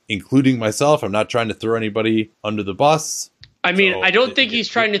saying including myself. I'm not trying to throw anybody under the bus. I don't think he's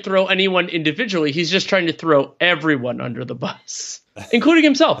trying to throw anyone individually. He's just trying to throw everyone under the bus, including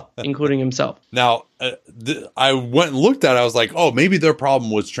himself. Now, I went and looked at it. I was like, oh, maybe their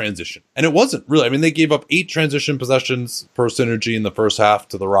problem was transition. And it wasn't really. I mean, they gave up 8 transition possessions per synergy in the first half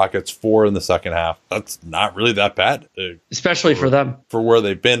to the Rockets, 4 in the second half. That's not really that bad. Especially for them. For where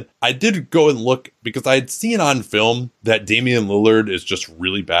they've been. I did go and look because I had seen on film that Damian Lillard is just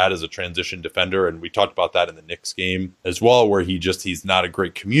really bad as a transition defender. And we talked about that in the Knicks game as well, where he's not a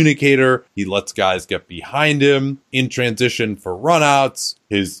great communicator. He lets guys get behind him in transition for runouts.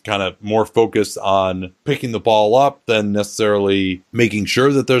 He's kind of more focused on picking the ball up than necessarily making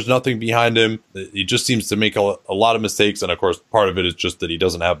sure that there's nothing behind him. He just seems to make a lot of mistakes. And of course, part of it is just that he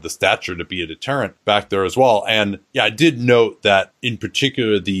doesn't have the stature to be a deterrent back there as well. And yeah, I did note that in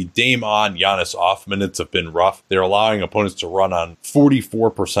particular, the Dame on Giannis off minutes have been rough. They're allowing opponents to run on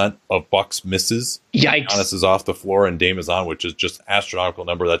 44% of Bucks misses. Yikes. Giannis is off the floor and Dame is on, which is just an astronomical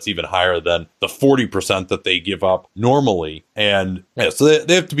number. That's even higher than the 40% that they give up normally. And yeah, so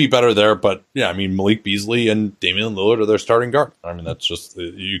they have to be better there. But yeah, I mean, Malik Beasley and Damian Lillard are their starting guard. I mean, that's just,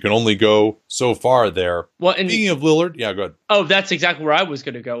 you can only go so far there. Well, and speaking of Lillard, yeah, go ahead. Oh, that's exactly where I was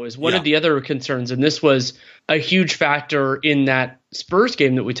going to go, is one of the other concerns. And this was a huge factor in that Spurs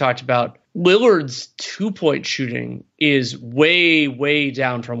game that we talked about. Lillard's 2-point shooting is way, way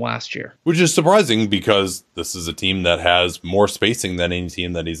down from last year. Which is surprising because this is a team that has more spacing than any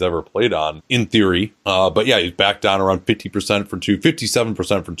team that he's ever played on, in theory. But yeah, he's back down around 50% from 2.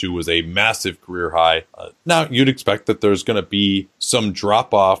 57% from 2 was a massive career high. Now, you'd expect that there's going to be some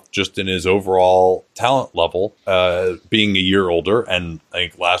drop-off just in his overall talent level, being a year older. And I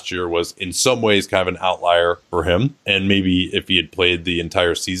think last year was in some ways kind of an outlier for him. And maybe if he had played the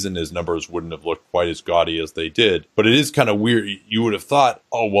entire season, his numbers wouldn't have looked quite as gaudy as they did. But it is kind of weird. You would have thought,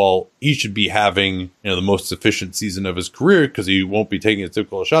 oh, well, he should be having the most efficient season of his career because he won't be taking as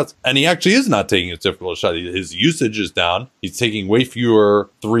difficult shots. And he actually is not taking as difficult a shot. His usage is down. He's taking way fewer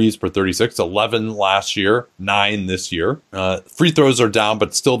threes per 36, 11 last year, 9 this year. Free throws are down,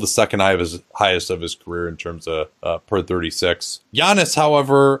 but still the second highest of his career in terms of per 36. Giannis,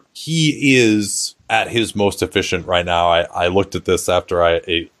 however, he is at his most efficient right now. I looked at this after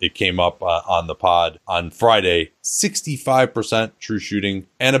it came up on the pod on Friday. 65% true shooting.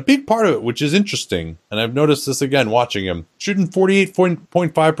 And a big part of it, which is interesting, and I've noticed this again watching him, shooting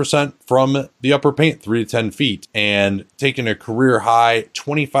 48.5% from the upper paint, 3 to 10 feet, and taking a career high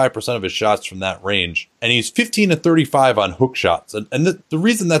 25% of his shots from that range. And he's 15 to 35 on hook shots. And the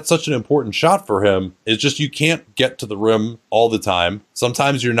reason that's such an important shot for him is just you can't get to the rim all the time.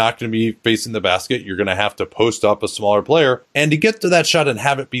 Sometimes you're not going to be facing the basket. You're going to have to post up a smaller player. And to get to that shot and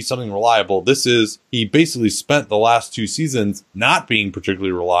have it be something reliable, he basically spent the last 2 seasons not being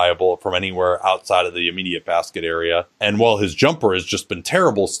particularly reliable from anywhere outside of the immediate basket area. And while his jumper has just been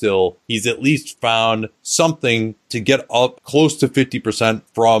terrible still, he's at least found something to get up close to 50%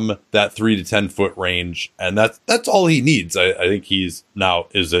 from that 3 to 10 foot range. And that's all he needs. I think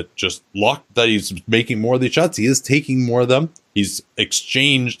is it just luck that he's making more of these shots? He is taking more of them. He's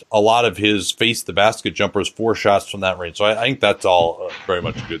exchanged a lot of his face the basket jumpers for shots from that range. So I think that's all very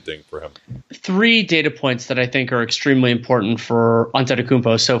much a good thing for him. 3 data points that I think are extremely important for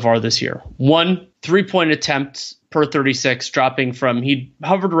Antetokounmpo so far this year. 1, 3-point attempts per 36, dropping from, he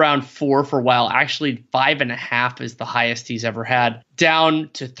hovered around 4 for a while. Actually, 5.5 is the highest he's ever had. Down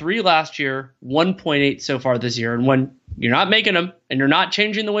to 3 last year, 1.8 so far this year. And when you're not making them and you're not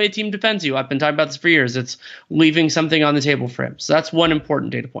changing the way a team defends you, I've been talking about this for years, it's leaving something on the table for him. So that's one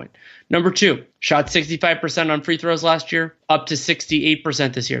important data point. Number 2, shot 65% on free throws last year, up to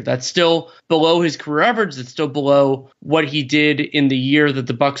 68% this year. That's still below his career average. That's still below what he did in the year that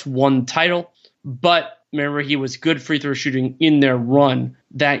the Bucks won the title. But remember, he was good free throw shooting in their run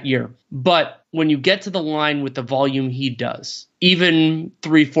that year. But when you get to the line with the volume he does, even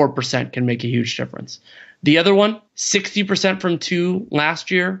 3-4% can make a huge difference. The other one, 60% from 2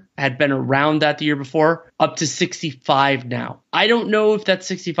 last year, had been around that the year before, up to 65 now. I don't know if that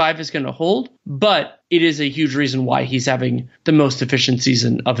 65 is going to hold, but it is a huge reason why he's having the most efficient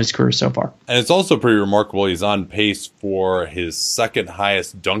season of his career so far. And it's also pretty remarkable. He's on pace for his second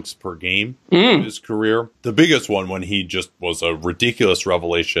highest dunks per game in his career. The biggest one, when he just was a ridiculous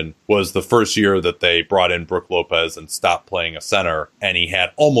revelation, was the first year that they brought in Brook Lopez and stopped playing a center, and he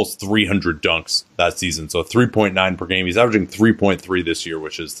had almost 300 dunks that season. So 3.9 per game. He's averaging 3.3 this year,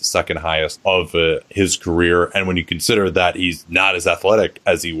 which is the second highest of his career. And when you consider that he's not as athletic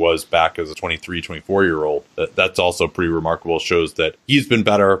as he was back as a 23, 24-year-old, that's also pretty remarkable. Shows that he's been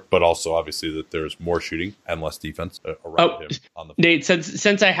better, but also obviously that there's more shooting and less defense around him on the floor. Nate,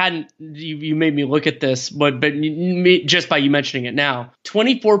 since I hadn't, you made me look at this, but just by you mentioning it now,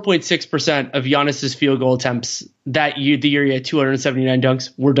 24.6% of Giannis's field goal attempts that year, the year he had 279 dunks,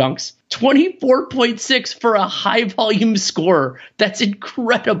 were dunks. 24.6 for a high volume scorer. That's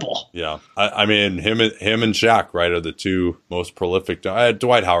incredible. Yeah. I mean, him and Shaq, right, are the 2 most prolific.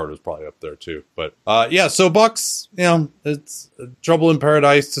 Dwight Howard was probably up there too. But so Bucks, it's trouble in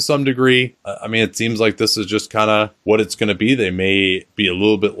paradise to some degree. I mean, it seems like this is just kind of what it's going to be. They may be a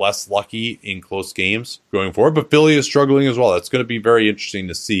little bit less lucky in close games going forward, but Philly is struggling as well. That's going to be very interesting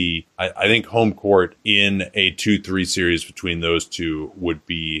to see. I think home court in a 2-3 series between those 2 would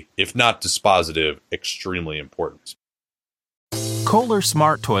be, if not dispositive, extremely important. Kohler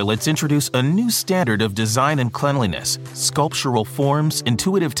Smart Toilets introduce a new standard of design and cleanliness, sculptural forms,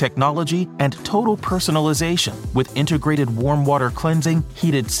 intuitive technology, and total personalization with integrated warm water cleansing,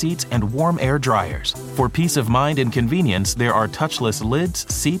 heated seats, and warm air dryers. For peace of mind and convenience, there are touchless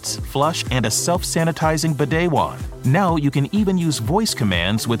lids, seats, flush, and a self-sanitizing bidet wand. Now you can even use voice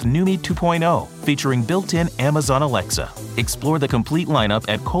commands with NUMI 2.0, featuring built-in Amazon Alexa. Explore the complete lineup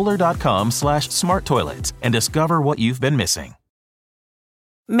at Kohler.com/smarttoilets and discover what you've been missing.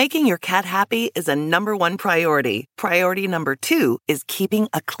 Making your cat happy is a #1 priority. Priority number 2 is keeping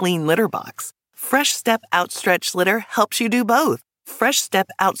a clean litter box. Fresh Step Outstretch Litter helps you do both. Fresh Step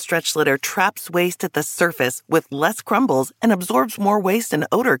Outstretch Litter traps waste at the surface with less crumbles and absorbs more waste and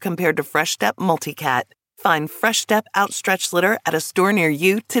odor compared to Fresh Step Multicat. Find Fresh Step Outstretch Litter at a store near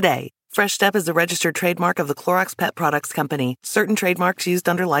you today. Fresh Step is a registered trademark of the Clorox Pet Products Company. Certain trademarks used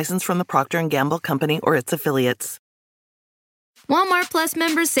under license from the Procter & Gamble Company or its affiliates. Walmart Plus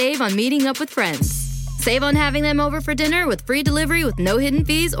members save on meeting up with friends. Save on having them over for dinner with free delivery with no hidden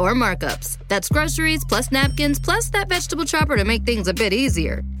fees or markups. That's groceries, plus napkins, plus that vegetable chopper to make things a bit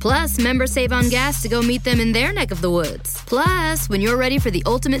easier. Plus, members save on gas to go meet them in their neck of the woods. Plus, when you're ready for the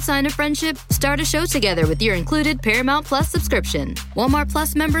ultimate sign of friendship, start a show together with your included Paramount Plus subscription. Walmart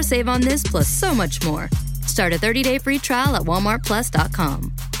Plus members save on this plus so much more. Start a 30-day free trial at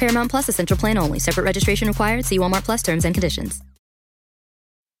walmartplus.com. Paramount Plus Essential Plan only. Separate registration required. See Walmart Plus terms and conditions.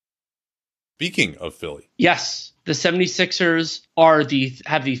 Speaking of Philly. Yes. the 76ers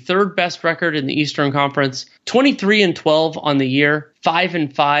have the third best record in the Eastern Conference, 23-12 on the year,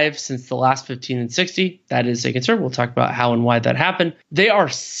 5-5 since the last 15 and 60. That is a concern. We'll talk about how and why that happened. They are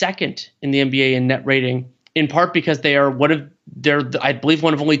second in the NBA in net rating, in part because they are I believe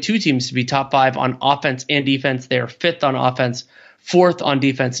one of only two teams to be top 5 on offense and defense. They are 5th on offense, 4th on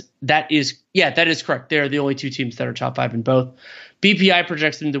defense. That is correct. They are the only two teams that are top 5 in both. BPI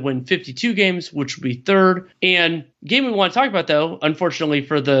projects them to win 52 games, which would be third. And game we want to talk about, though, unfortunately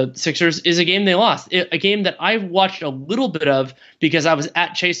for the Sixers, is a game they lost. A game that I watched a little bit of because I was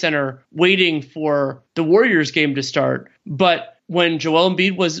at Chase Center waiting for the Warriors game to start. But when Joel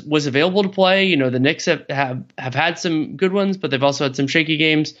Embiid was available to play, the Knicks have had some good ones, but they've also had some shaky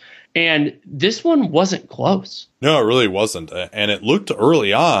games. And this one wasn't close. No, it really wasn't. And it looked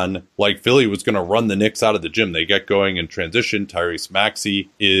early on like Philly was going to run the Knicks out of the gym. They get going in transition. Tyrese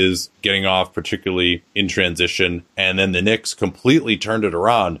Maxey is getting off, particularly in transition. And then the Knicks completely turned it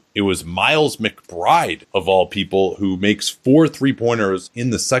around. It was Miles McBride, of all people, who makes 4 3-pointers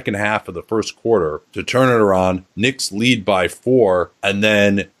in the second half of the first quarter to turn it around. Knicks lead by 4 and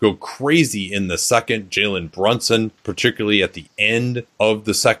then go crazy in the second. Jalen Brunson, particularly at the end of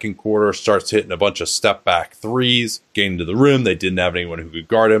the second quarter, starts hitting a bunch of step back threes, getting to the rim. They didn't have anyone who could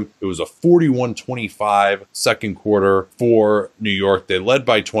guard him. It was a 41-25 second quarter for New York. They led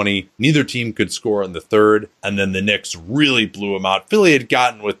by 20. Neither team could score in the third, and then the Knicks really blew them out. Philly had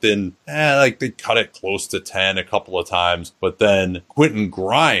gotten within, they cut it close to 10 a couple of times, but then Quentin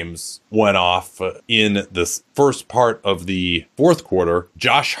Grimes went off in the first part of the fourth quarter.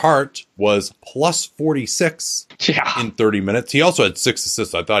 Josh Hart was plus 46 in 30 minutes. He also had 6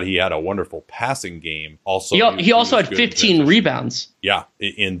 assists. I thought he had a wonderful passing game. Also, he also had 15 rebounds. Yeah,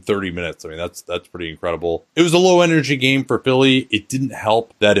 in 30 minutes. I mean, that's pretty incredible. It was a low energy game for Philly. It didn't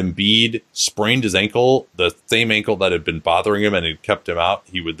help that Embiid sprained his ankle, the same ankle that had been bothering him and had kept him out.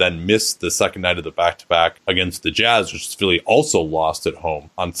 He would then miss the second night of the back-to-back against the Jazz, which Philly also lost at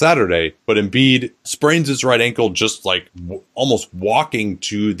home on Saturday. But Embiid sprains his right ankle just like almost walking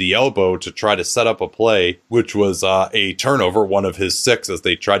to the elbow to try to set up a play, which was a turnover, one of his 6, as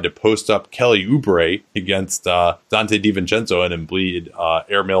they tried to post up Kelly Oubre against Dante DiVincenzo, and Embiid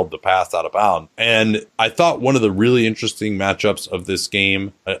airmailed the pass out of bounds. And I thought one of the really interesting matchups of this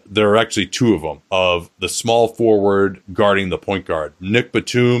game, there are actually 2 of them, of the small forward guarding the point guard. Nick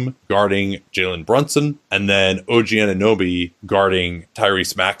Batum guarding Jalen Brunson, and then OG Anunoby guarding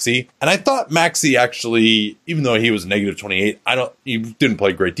Tyrese Maxey. And I thought Maxey actually, even though he was negative 28, he didn't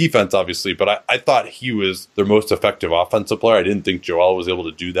play great defense, obviously, but I thought he was their most effective offensive player. I didn't think Joel was able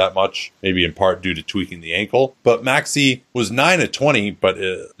to do that much, maybe in part due to tweaking the ankle. But Maxey was 9 of 20, but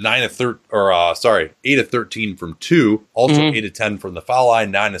 8 of 13 from 2, also 8 of 10 from the foul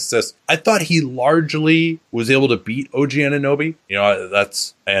line, 9 assists. I thought he largely was able to beat OG Anunoby.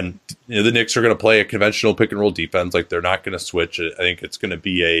 The Knicks are going to play a conventional pick and roll defense. Like, they're not going to switch. I think it's going to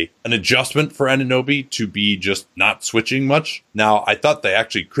be an adjustment for Anunoby to be just not switching much. Now, I thought they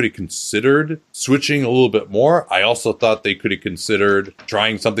actually could have considered switching a little bit more. I also thought they could have considered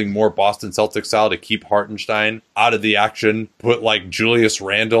trying something more Boston Celtics style to keep Hartenstein out of the action, put like Julius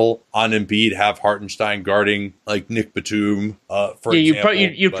Randle on Embiid, have Hartenstein guarding like Nick Batum, for example.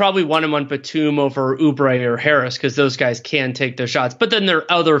 You probably want him on Batum over Oubre or Harris because those guys can take those shots. But then there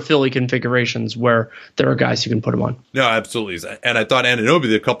are other Philly configurations where there are guys who can put him on. No, absolutely. And I thought Anunoby,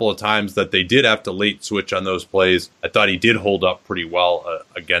 the couple of times that they did have to late switch on those plays, I thought he did hold up pretty well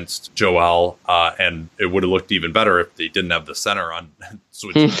against Joel, and it would have looked even better if they didn't have the center on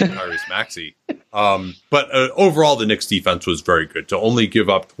switching to Tyrese Maxey. But overall, the Knicks defense was very good. To only give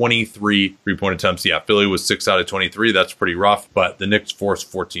up 23 3-point attempts. Yeah, Philly was 6 out of 23. That's pretty rough. But the Knicks forced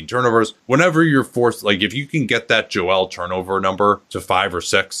 14 turnovers. Whenever you're forced, like if you can get that Joel turnover number to 5 or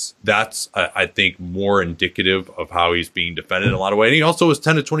 6, that's, I think, more indicative of how he's being defended in a lot of ways. And he also was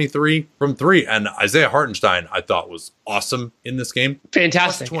 10 to 23 from 3. And Isaiah Hartenstein, I thought, was awesome in this game.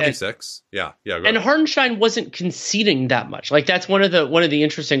 Fantastic. Plus 26. Yeah. And Hartenstein wasn't conceding that much. Like, that's one of the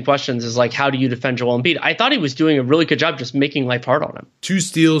interesting questions is like, how do you defend Joel Embiid? I thought he was doing a really good job just making life hard on him. 2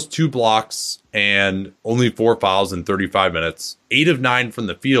 steals, 2 blocks, and only 4 fouls in 35 minutes. 8 of 9 from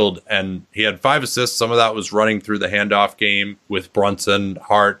the field, and he had 5 assists. Some of that was running through the handoff game with Brunson,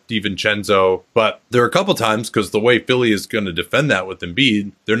 Hart, DiVincenzo. But there are a couple times, because the way Philly is going to defend that with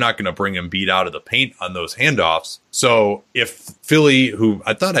Embiid, they're not going to bring Embiid out of the paint on those handoffs. So if Philly, who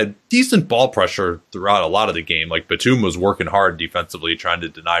I thought had decent ball pressure throughout a lot of the game, like Batum was working hard defensively trying to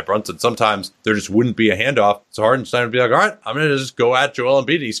deny Brunson, sometimes there just wouldn't be a handoff. So Hartenstein would be like, all right, I'm going to just go at Joel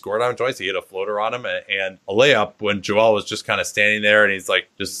Embiid. He scored on him twice. He hit a floater on him and a layup when Joel was just kind of standing there and he's like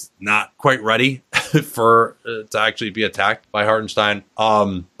just not quite ready for to actually be attacked by Hartenstein.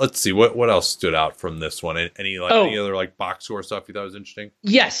 Let's see what else stood out from this one. Any other like box score stuff you thought was interesting?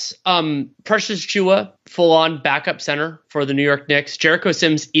 Yes. Precious Achiuwa, full on backup center for the New York Knicks. Jericho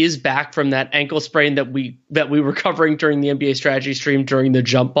Sims is back from that ankle sprain that we were covering during the NBA strategy stream during the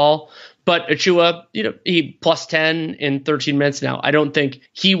jump ball. But Achiuwa, he plus 10 in 13 minutes now. I don't think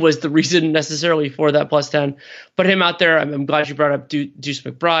he was the reason necessarily for that plus 10. But him out there, I'm glad you brought up Deuce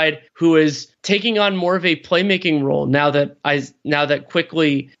McBride, who is taking on more of a playmaking role now that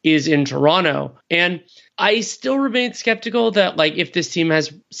Quickley is in Toronto. And I still remain skeptical that if this team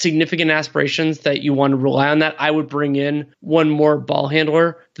has significant aspirations that you want to rely on that, I would bring in one more ball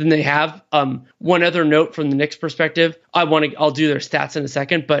handler than they have. One other note from the Knicks perspective, I'll do their stats in a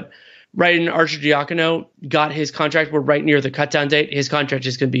second, but Ryan Arcidiacono got his contract. We're right near the cutdown date. His contract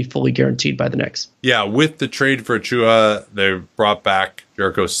is going to be fully guaranteed by the Knicks. Yeah, with the trade for Achiuwa, they brought back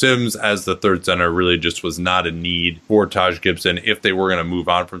Jericho Sims as the third center. Really just was not a need for Taj Gibson if they were going to move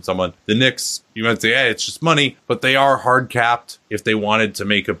on from someone. The Knicks, you might say, hey, it's just money, but they are hard capped. If they wanted to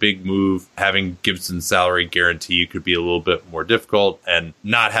make a big move, having Gibson's salary guarantee could be a little bit more difficult, and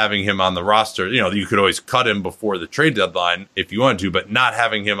not having him on the roster, you could always cut him before the trade deadline if you wanted to, but not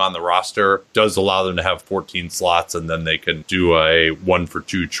having him on the roster does allow them to have 14 slots, and then they can do a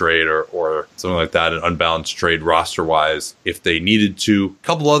 1-for-2 trade or something like that, an unbalanced trade roster wise if they needed to.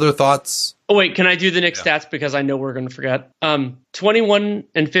 Couple other thoughts. Oh, wait, can I do the Knicks stats because I know we're going to forget?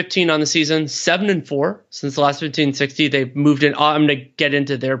 21-15 on the season, 7-4 since the last 15-60. They've moved in. I'm going to get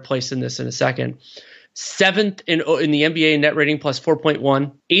into their place in this in a second. 7th in the NBA net rating plus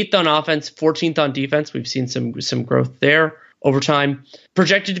 4.1, 8th on offense, 14th on defense. We've seen some growth there over time.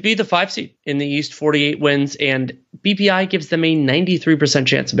 Projected to be the 5 seed in the East, 48 wins, and BPI gives them a 93%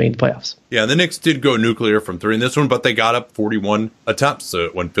 chance of making the playoffs. Yeah, the Knicks did go nuclear from 3 in this one, but they got up 41 attempts. So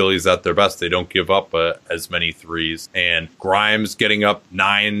when Philly's at their best, they don't give up as many threes. And Grimes getting up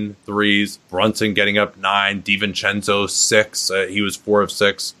 9 threes, Brunson getting up 9, DiVincenzo 6. He was 4 of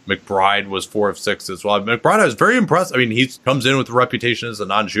 6. McBride was 4 of 6 as well. McBride, I was very impressed. I mean, he comes in with a reputation as a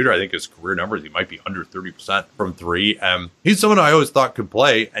non-shooter. I think his career numbers, he might be under 30% from 3. He's someone I always thought could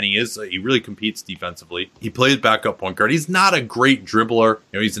play, and he really competes defensively. He plays backup point guard. He's not a great dribbler.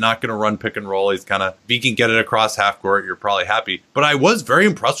 He's not going to run pick and roll. He's if he can get it across half court, you're probably happy. But I was very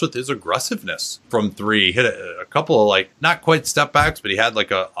impressed with his aggressiveness from 3. He hit a couple of not quite step backs, but he had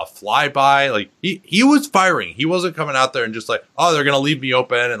a flyby. He was firing. He wasn't coming out there and just they're going to leave me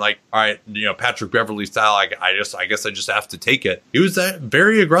open and all right, Patrick Beverley style. I guess I just have to take it. He was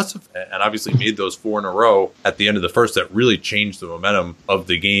very aggressive and obviously made those 4 in a row at the end of the first that really changed the momentum of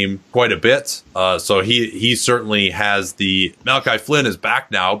the game quite a bit. So he certainly has Malachi Flynn is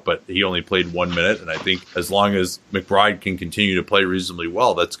back now, but he only played 1 minute. And I think as long as McBride can continue to play reasonably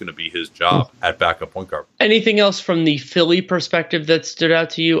well, that's going to be his job at backup point guard. Anything else from the Philly perspective that stood out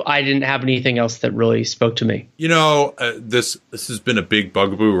to you? I didn't have anything else that really spoke to me. This has been a big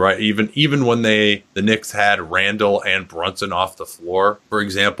bugaboo, right? Even when the Knicks had Randall and Brunson off the floor, for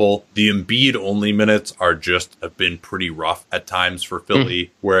example, the Embiid only minutes have been pretty rough at times for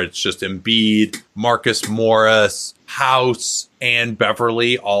Philly, where it's just Embiid, Marcus Morris, House, and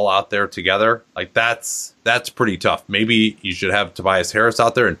Beverly all out there together. That's pretty tough. Maybe you should have Tobias Harris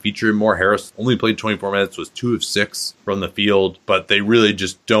out there and feature him more. Harris only played 24 minutes, was 2 of 6 from the field, but they really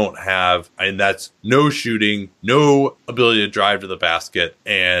just don't have, and that's no shooting, no ability to drive to the basket,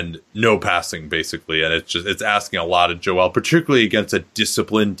 and no passing, basically. And it's asking a lot of Joel, particularly against a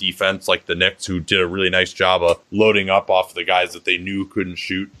disciplined defense like the Knicks, who did a really nice job of loading up off the guys that they knew couldn't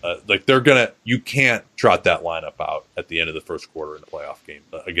shoot. You can't trot that lineup out at the end of the first quarter in a playoff game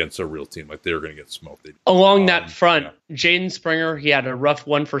against a real team. They're going to get smoked. Along that front, Jaden Springer, he had a rough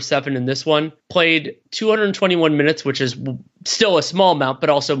 1 for 7 in this one, played 221 minutes, which is still a small amount, but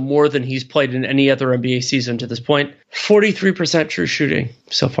also more than he's played in any other NBA season to this point. 43% true shooting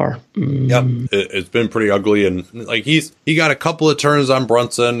so far. Yep. It's been pretty ugly. And he got a couple of turns on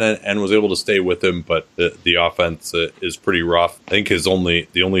Brunson and was able to stay with him, but the offense is pretty rough. I think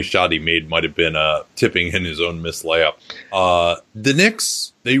the only shot he made might have been tipping in his own missed layup. The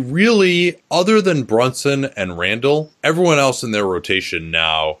Knicks, they really, other than Brunson and Randall, everyone else in their rotation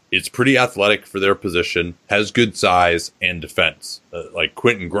now is pretty athletic for their position, has good size and defense.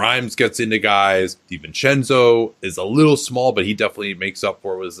 Quentin Grimes gets into guys. DiVincenzo is a little small, but he definitely makes up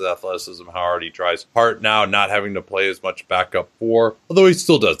for it with his athleticism. How hard he tries. Hart now not having to play as much backup 4, although he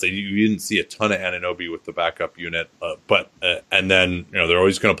still does. You didn't see a ton of Anunoby with the backup unit, and then they're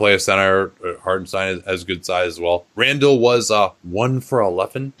always going to play a center. Hartenstein has good size as well. Randall was 1 for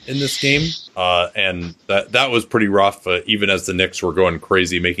 11 in this game. And that was pretty rough. Even as the Knicks were going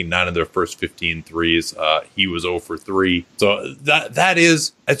crazy, making 9 of their first 15 threes, he was 0 for 3. So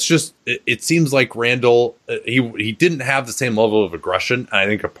it seems like Randall, he didn't have the same level of aggression. And I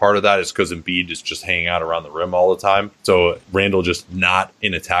think a part of that is because Embiid is just hanging out around the rim all the time. So Randall just not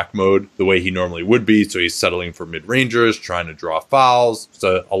in attack mode the way he normally would be. So he's settling for mid-rangers, trying to draw fouls.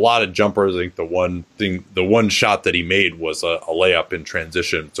 So a lot of jumpers. I think the one shot that he made was a layup in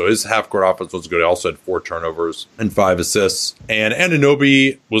transition. So his half-court offense was good. He also had 4 turnovers and 5 assists. And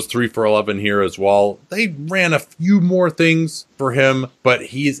Anunoby was 3 for 11 here as well. They ran a few more things for him, but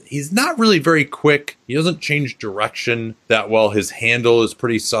he's not really very quick. He doesn't change direction that well. His handle is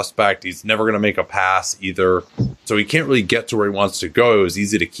pretty suspect. He's never going to make a pass either. So he can't really get to where he wants to go. It was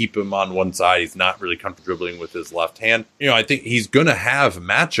easy to keep him on one side. He's not really comfortable dribbling with his left hand. I think he's going to have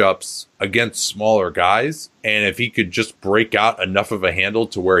matchups against smaller guys. And if he could just break out enough of a handle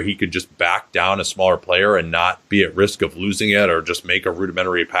to where he could just back down a smaller player and not be at risk of losing it, or just make a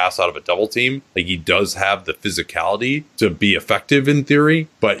rudimentary pass out of a double team, like he does have the physicality to be effective in theory,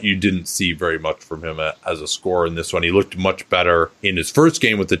 but you didn't see very much from him as a scorer in this one. He looked much better in his first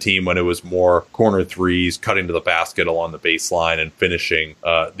game with the team when it was more corner threes, cutting to the basket along the baseline and finishing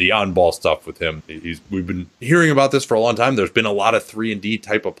the on-ball stuff with him. We've been hearing about this for a long time. There's been a lot of 3-and-D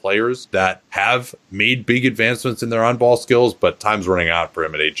type of players that have made big advancements in their on-ball skills, but time's running out for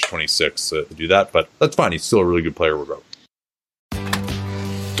him at age 26 to do that. But that's fine. He's still a really good player regardless.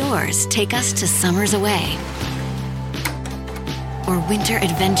 Doors take us to summers away or winter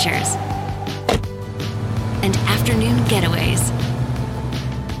adventures and afternoon getaways.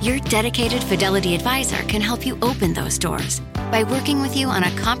 Your dedicated Fidelity advisor can help you open those doors by working with you on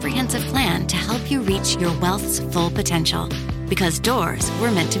a comprehensive plan to help you reach your wealth's full potential. Because doors were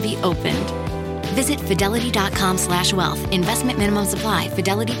meant to be opened. Visit fidelity.com/wealth. Investment minimum supply.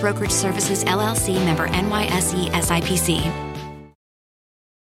 Fidelity Brokerage Services, LLC, member NYSE SIPC.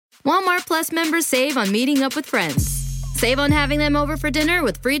 Walmart Plus members save on meeting up with friends. Save on having them over for dinner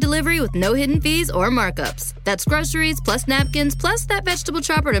with free delivery with no hidden fees or markups. That's groceries plus napkins plus that vegetable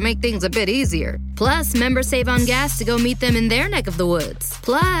chopper to make things a bit easier. Plus, members save on gas to go meet them in their neck of the woods.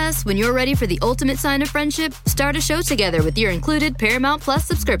 Plus, when you're ready for the ultimate sign of friendship, start a show together with your included Paramount Plus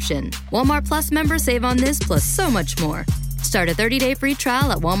subscription. Walmart Plus members save on this plus so much more. Start a 30-day free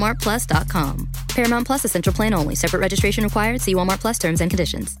trial at walmartplus.com. Paramount Plus Essential Plan only. Separate registration required. See Walmart Plus terms and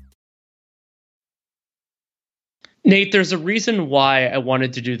conditions. Nate, there's a reason why I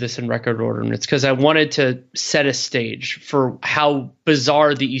wanted to do this in record order, and it's because I wanted to set a stage for how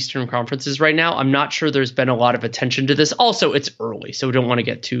bizarre the Eastern Conference is right now. I'm not sure there's been a lot of attention to this. Also, it's early, so we don't want to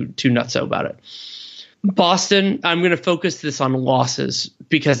get too nutso about it. Boston, I'm going to focus this on losses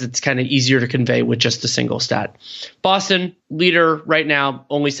because it's kind of easier to convey with just a single stat. Boston, leader right now,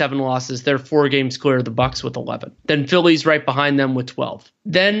 only 7 losses. They're 4 games clear of the Bucks with 11. Then Philly's right behind them with 12.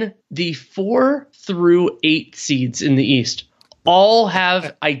 Then the 4 through 8 seeds in the East all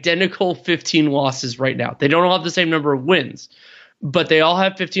have identical 15 losses right now. They don't all have the same number of wins, but they all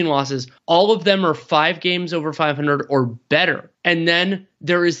have 15 losses. All of them are 5 games over 500 or better. And then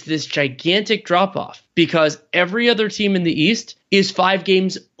there is this gigantic drop-off because every other team in the East is 5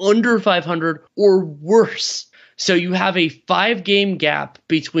 games under 500 or worse. So you have a 5-game gap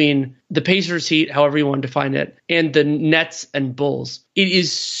between the Pacers, Heat, however you want to define it, and the Nets and Bulls. It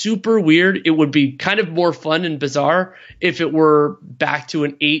is super weird. It would be kind of more fun and bizarre if it were back to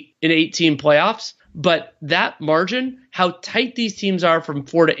an 8-team playoffs. But that margin, how tight these teams are from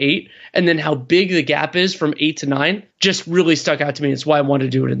 4 to 8, and then how big the gap is from 8 to 9, just really stuck out to me. It's why I wanted to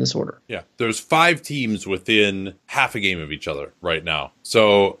do it in this order. Yeah, there's 5 teams within half a game of each other right now.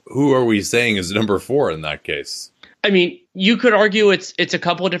 So who are we saying is number 4 in that case? I mean, you could argue it's a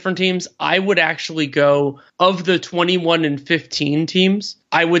couple of different teams. I would actually go, of the 21 and 15 teams,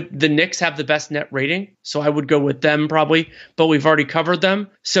 the Knicks have the best net rating, so I would go with them probably, but we've already covered them.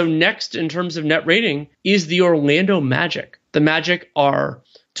 So next in terms of net rating is the Orlando Magic. The Magic are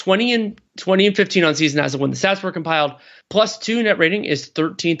 20 and 15 on season as of when the stats were compiled. +2 net rating is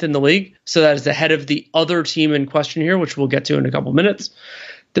 13th in the league, so that is ahead of the other team in question here, which we'll get to in a couple minutes.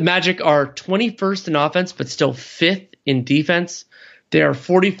 The Magic are 21st in offense, but still 5th in defense. They are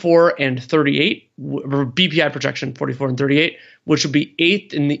 44 and 38, BPI projection 44 and 38, which would be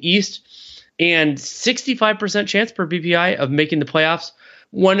 8th in the East, and 65% chance per BPI of making the playoffs.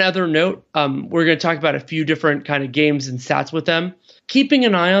 One other note, we're going to talk about a few different kind of games and stats with them. Keeping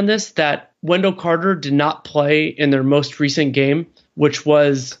an eye on this, that Wendell Carter did not play in their most recent game, which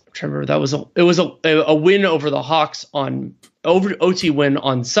was, I'm trying to remember, it was a win over the Hawks over OT win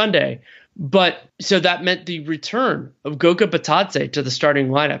on Sunday, But so that meant the return of Goga Bitadze to the starting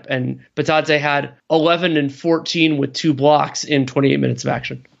lineup. And Bitadze had 11 and 14 with 2 blocks in 28 minutes of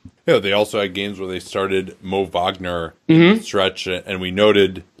action. Yeah, they also had games where they started Mo Wagner in the stretch, and we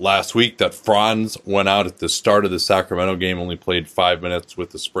noted last week that Franz went out at the start of the Sacramento game, only played 5 minutes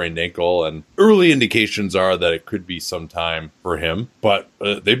with a sprained ankle, and early indications are that it could be some time for him. But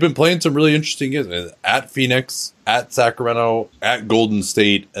they've been playing some really interesting games at Phoenix, at Sacramento, at Golden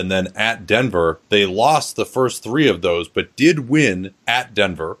State, and then at Denver. They lost the first 3 of those, but did win at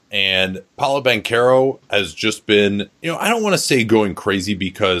Denver. And Paolo Banchero has just been, I don't want to say going crazy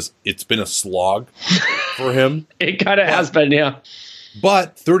because it's been a slog for him. It kind of has been, yeah.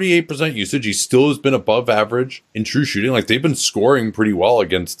 But 38% usage, he still has been above average in true shooting. Like, they've been scoring pretty well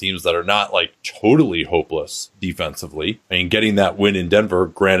against teams that are not like totally hopeless defensively. I mean, getting that win in Denver,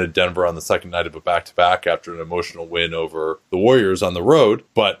 granted Denver on the second night of a back-to-back after an emotional win over the Warriors on the road,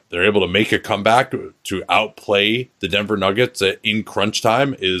 but they're able to make a comeback to outplay the Denver Nuggets in crunch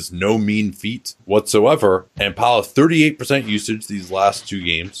time is no mean feat whatsoever. And Paolo, 38% usage these last 2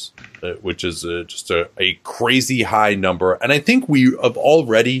 games. Which is just a crazy high number. And I think we have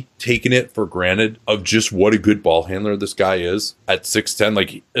already taken it for granted of just what a good ball handler this guy is at 6'10",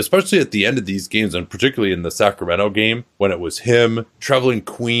 like especially at the end of these games, and particularly in the Sacramento game when it was him, Trevelyan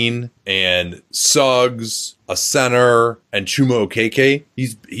Queen, and Suggs, a center, and Chuma Okeke.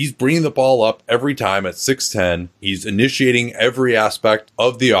 He's bringing the ball up every time at 6'10". He's initiating every aspect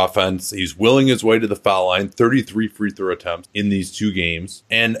of the offense. He's willing his way to the foul line, 33 free throw attempts in these 2 games.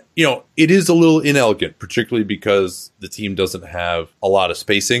 And, it is a little inelegant, particularly because the team doesn't have a lot of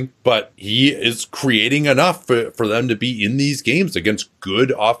spacing, but he is creating enough for them to be in these games against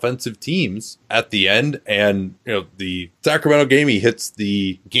good offensive teams at the end. And, the Sacramento game, he hits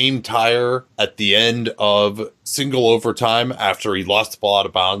the game tire at the end of single overtime after he lost the ball out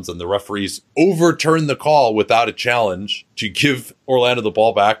of bounds, and the referees overturned the call without a challenge to give Orlando the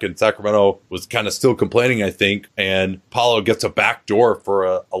ball back, and Sacramento was kind of still complaining, I think, and Paolo gets a backdoor for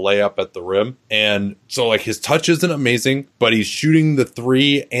a layup at the rim. And so like his touch isn't amazing, but he's shooting the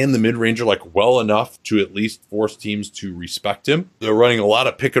 3 and the mid-ranger like well enough to at least force teams to respect him. They're running a lot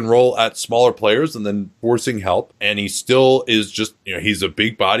of pick and roll at smaller players and then forcing help, and he still is just, he's a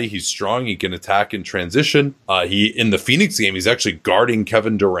big body, he's strong, he can attack in transition. He in the Phoenix game, he's actually guarding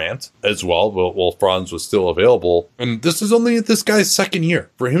Kevin Durant as well, while Franz was still available. And this is only this guy's second year.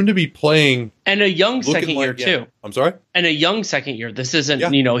 For him to be playing, and a young second year too. I'm sorry? And a young second year. This isn't,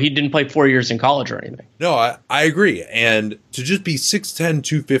 he didn't play 4 years in college or anything. No, I agree. And to just be 6'10",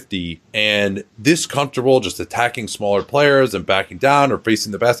 250 and this comfortable just attacking smaller players and backing down or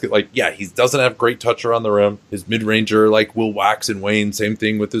facing the basket, he doesn't have great touch around the rim. His mid-ranger will wax and wane. Same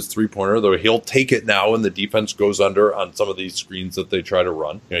thing with his three-pointer, though he'll take it now when the defense goes under on some of these screens that they try to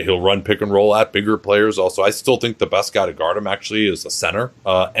run. He'll run pick and roll at bigger players also. I still think the best guy to guard him actually is a center.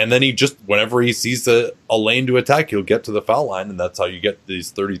 And then he just, whenever he sees a lane to attack, he'll get to the foul line, and that's how you get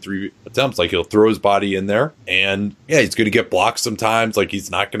these 33 attempts. He'll throw his body in there, and he's going to get blocked sometimes.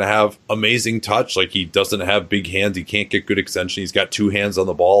 He's not going to have amazing touch. He doesn't have big hands. He can't get good extension. He's got 2 hands on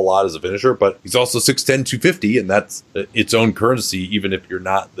the ball a lot as a finisher, but he's also 6'10", 250, and that's its own currency, even if you're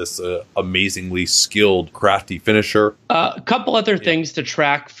not this amazingly skilled, crafty finisher. A couple other things to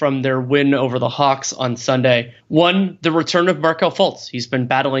track from their win over the Hawks on Sunday. One, the return of Markelle Fultz. He's been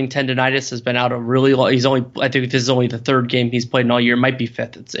battling tendonitis, has been out a really long, I think this is only the 3rd game he's played in all year, might be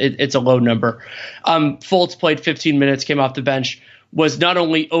 5th. It's a low number. Fultz played 15 minutes, came off the bench, was not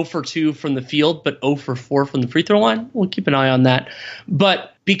only 0 for 2 from the field, but 0 for 4 from the free throw line. We'll keep an eye on that.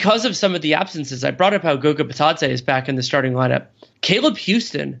 But because of some of the absences, I brought up how Goga Bitadze is back in the starting lineup. Caleb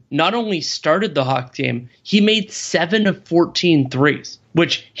Houston not only started the Hawks game, he made 7 of 14 threes,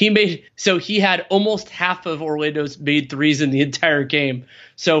 which he made. So he had almost half of Orlando's made threes in the entire game.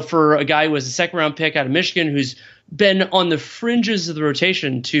 So for a guy who was a 2nd-round pick out of Michigan, who's been on the fringes of the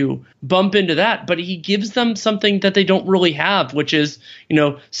rotation, to bump into that, but he gives them something that they don't really have, which is,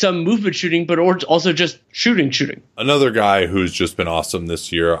 some movement shooting, but also just shooting. Another guy who's just been awesome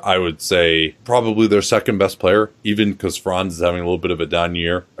this year, I would say probably their 2nd best player, even because Franz is having a little bit of a down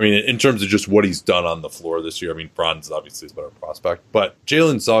year. I mean, in terms of just what he's done on the floor this year, Franz obviously is a better prospect, but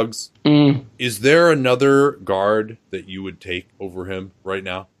Jalen Suggs, is there another guard that you would take over him right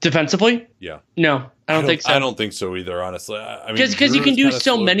now? Defensively? Yeah. No, I don't think so. I don't think so either, honestly. Because you can do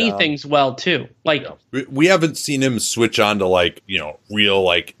so many things well, too. We haven't seen him switch on to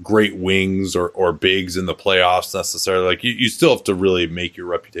real great wings or bigs in the playoffs necessarily. You still have to really make your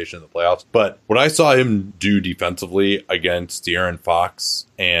reputation in the playoffs. But what I saw him do defensively against De'Aaron Fox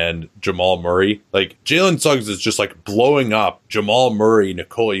and Jamal Murray, Jalen Suggs is just blowing up Jamal Murray,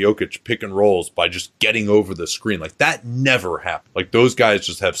 Nikola Jokic switch pick and rolls by just getting over the screen. Like that never happened. Like those guys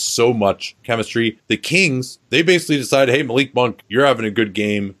just have so much chemistry. The Kings, they basically decided, hey, Malik Monk, you're having a good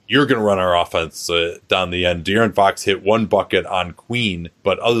game. You're going to run our offense down the end. De'Aaron Fox hit one bucket on Queen,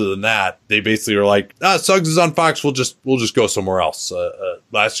 but other than that, they basically are like, Suggs is on Fox. We'll just go somewhere else.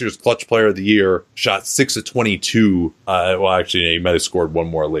 Last year's clutch player of the year shot 6 of 22. Well, actually, he might have scored one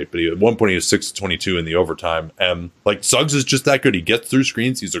more late, but at one point he was 6 of 22 in the overtime. And like Suggs is just that good. He gets through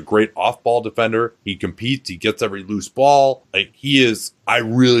screens. He's a great off-ball defender. He competes. He gets every loose ball. Like he is. I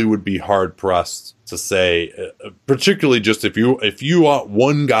really would be hard pressed to say, particularly just if you want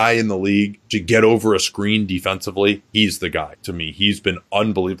one guy in the league to get over a screen defensively, he's the guy to me. He's been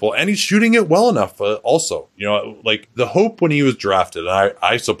unbelievable, and he's shooting it well enough. Also, like the hope when he was drafted, and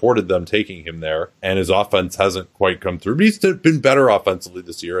I supported them taking him there, and his offense hasn't quite come through. But he's been better offensively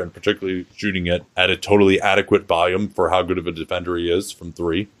this year, and particularly shooting it at a totally adequate volume for how good of a defender he is from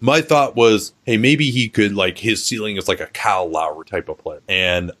three. My thought was, hey, maybe he could, like, his ceiling is like a Kyle Lowry type of player,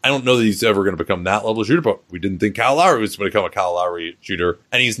 and I don't know that he's ever going to become that level shooter, but we didn't think Kyle Lowry was going to become a Kyle Lowry shooter,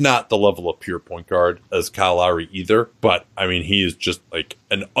 and he's not the level of pure point guard as Kyle Lowry either, but I mean, he is just like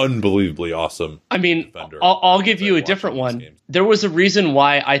an unbelievably awesome defender. I'll give you a different one. There was a reason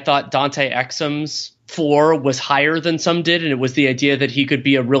why I thought Dante Exum's floor was higher than some did, and it was the idea that he could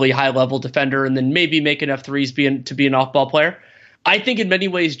be a really high level defender and then maybe make enough threes to be an off-ball player. I think in many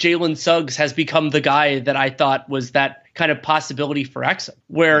ways, Jalen Suggs has become the guy that I thought was that kind of possibility for Exum,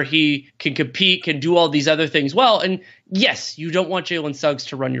 where he can compete, can do all these other things well. And yes, you don't want Jalen Suggs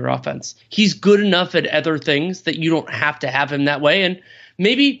to run your offense. He's good enough at other things that you don't have to have him that way. And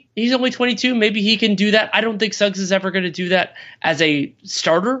maybe he's only 22. Maybe he can do that. I don't think Suggs is ever going to do that as a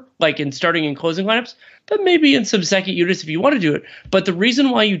starter, like in starting and closing lineups, but maybe in some second units if you want to do it. But the reason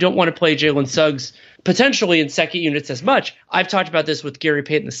why you don't want to play Jalen Suggs potentially in second units as much, I've talked about this with Gary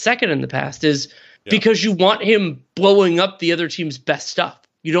Payton II in the past, is because you want him blowing up the other team's best stuff.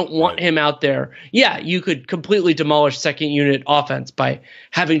 You don't want him out there. Yeah, you could completely demolish second unit offense by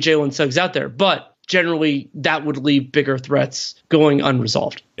having Jalen Suggs out there, but generally that would leave bigger threats going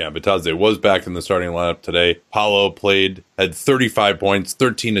unresolved. Yeah, Bitadze was back in the starting lineup today. Paolo had 35 points,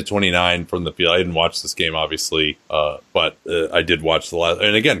 13 to 29 from the field. I didn't watch this game, obviously, but I did watch the last.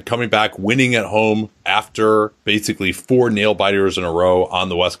 And again, coming back, winning at home after basically 4 nail biters in a row on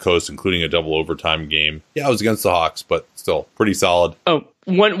the West Coast, including a double overtime game. Yeah, it was against the Hawks, but still pretty solid. Oh,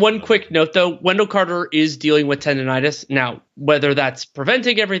 one quick note, though. Wendell Carter is dealing with tendonitis. Now, whether that's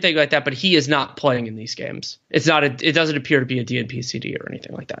preventing everything like that, but he is not playing in these games. It doesn't appear to be a DNP CD or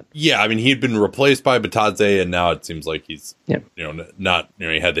anything like that. Yeah, I mean, he'd been replaced by Bitadze, and now it seems like he's, not,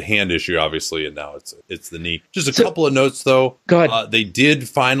 he had the hand issue, obviously, and now it's the knee. Just a couple of notes, though. Go ahead. They did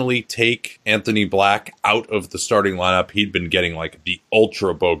finally take Anthony Black out of the starting lineup. He'd been getting like the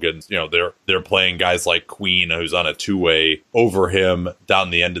ultra bogus. They're playing guys like Queen, who's on a two-way, over him down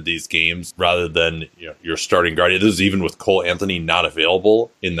the end of these games, rather than your starting guard. This is even with Cole Anthony not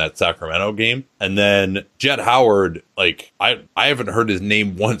available in that Sacramento game. And then Jet Howard, like I haven't heard his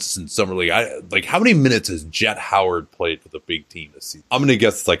name once since Summer League. How many minutes has Jet Howard played for the big team this season? I'm gonna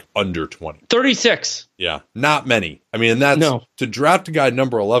guess it's like under 20. 36. Yeah, not many. I mean, and that's to draft a guy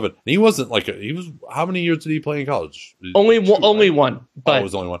number 11. And he wasn't how many years did he play in college? Only one. But it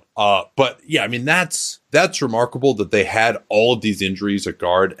was only one. But yeah, I mean, that's remarkable that they had all of these injuries at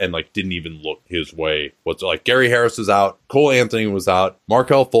guard and didn't even look his way. Gary Harris was out, Cole Anthony was out,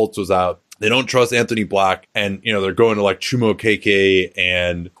 Markelle Fultz was out. They don't trust Anthony Black, and they're going to Chuma Okeke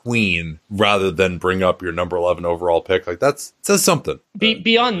and Queen rather than bring up your number 11 overall pick. That says something.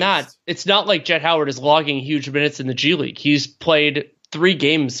 Beyond that, it's not like Jet Howard is logging huge minutes in the G League. He's played 3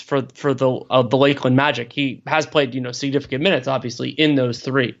 games for the Lakeland Magic. He has played significant minutes, obviously, in those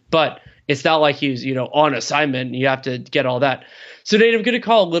 3, but it's not like he's on assignment and you have to get all that. So Nate, I'm going to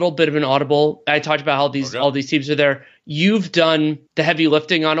call a little bit of an audible. I talked about how all these teams are there. You've done the heavy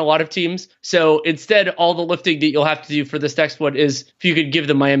lifting on a lot of teams. So instead, all the lifting that you'll have to do for this next one is if you could give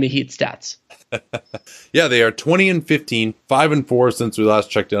the Miami Heat stats. Yeah, they are 20-15, 5-4 since we last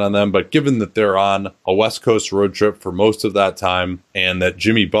checked in on them. But given that they're on a West Coast road trip for most of that time, and that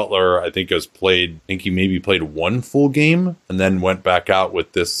Jimmy Butler, I think he maybe played 1 full game and then went back out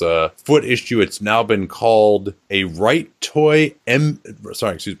with this foot issue. It's now been called a right toe MP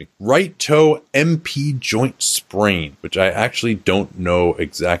joint sprain, which I actually don't know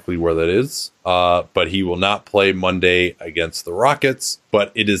exactly where that is. But he will not play Monday against the Rockets,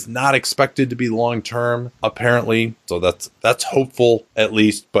 but it is not expected to be long-term, apparently. So that's hopeful, at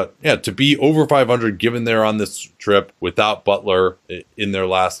least. But yeah, to be over 500, given they're on this trip without Butler in their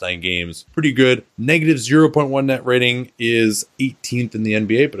last 9 games. Pretty good. Negative 0.1 net rating is 18th in the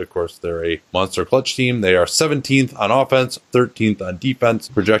NBA, but of course they're a monster clutch team. They are 17th on offense, 13th on defense,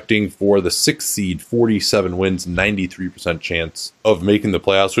 projecting for the 6th seed, 47 wins, 93% chance of making the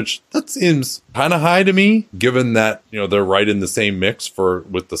playoffs, which that seems kind of high to me, given that, they're right in the same mix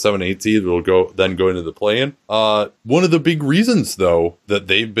with the 7-8 seed. Will go into the play-in. One of the big reasons, though, that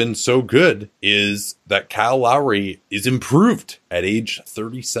they've been so good is that Kyle Lowry is improved at age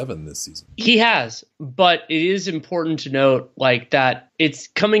 37 this season. He has, but it is important to note that it's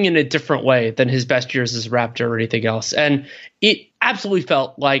coming in a different way than his best years as a Raptor or anything else. And it absolutely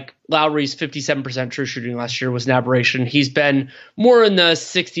felt like Lowry's 57% true shooting last year was an aberration. He's been more in the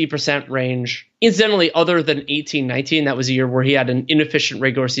 60% range. Incidentally, other than 18-19, that was a year where he had an inefficient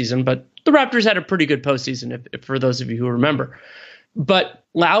regular season, but the Raptors had a pretty good postseason, if for those of you who remember. But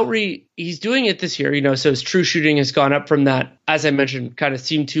Lowry, he's doing it this year, so his true shooting has gone up from that, as I mentioned, kind of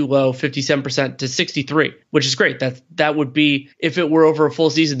seemed too low, 57% to 63%, which is great. That would be, if it were over a full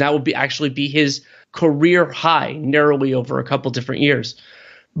season, that would actually be his career high, narrowly over a couple different years.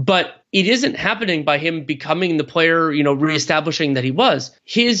 But it isn't happening by him becoming the player, reestablishing that he was.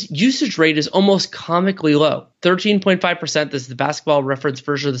 His usage rate is almost comically low. 13.5%, this is the Basketball Reference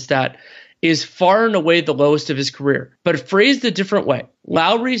version of the stat, is far and away the lowest of his career. But phrased a different way,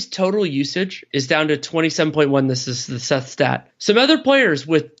 Lowry's total usage is down to 27.1. This is the Seth stat. Some other players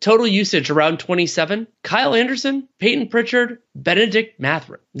with total usage around 27, Kyle Anderson, Peyton Pritchard, Benedict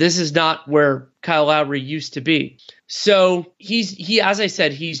Mathurin. This is not where Kyle Lowry used to be. So he, as I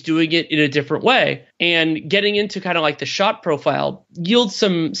said, he's doing it in a different way, and getting into kind of the shot profile yields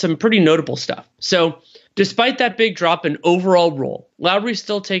some pretty notable stuff. So despite that big drop in overall role, Lowry's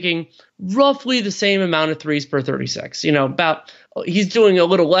still taking roughly the same amount of threes per 36. He's doing a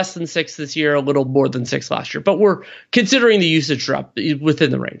little less than 6 this year, a little more than 6 last year, but we're considering the usage drop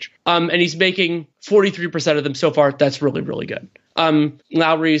within the range. And he's making 43% of them so far. That's really, really good.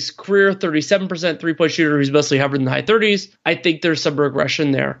 Lowry's career 37% three-point shooter, who's mostly hovered in the high 30s. I think there's some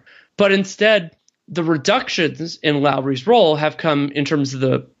regression there. But instead, the reductions in Lowry's role have come in terms of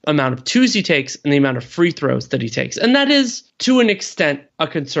the amount of twos he takes and the amount of free throws that he takes. And that is, to an extent, a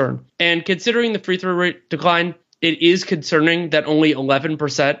concern. And considering the free throw rate decline, it is concerning that only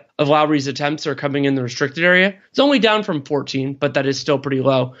 11% of Lowry's attempts are coming in the restricted area. It's only down from 14, but that is still pretty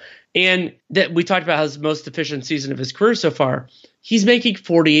low. And that we talked about his most efficient season of his career so far. He's making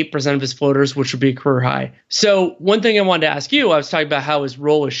 48% of his floaters, which would be a career high. So one thing I wanted to ask you, I was talking about how his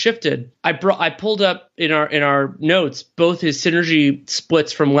role has shifted. I pulled up in our notes both his synergy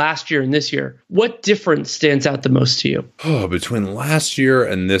splits from last year and this year. What difference stands out the most to you? Between last year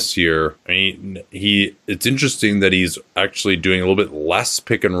and this year, it's interesting that he's actually doing a little bit less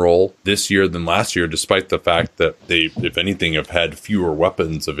pick and roll this year than last year, despite the fact that they, if anything, have had fewer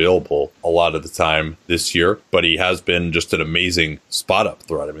weapons available a lot of the time this year. But he has been just an amazing spot up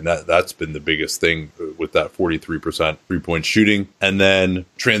threat. That's been the biggest thing with that 43% 3-point shooting. And then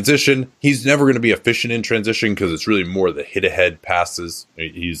transition, he's never going to be efficient in transition because it's really more the hit ahead passes.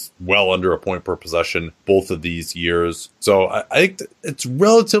 He's well under a point per possession both of these years. So I think it's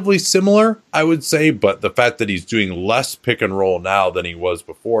relatively similar, I would say, but the fact that he's doing less pick and roll now than he was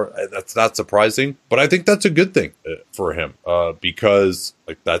before, that's not surprising. But I think that's a good thing for him because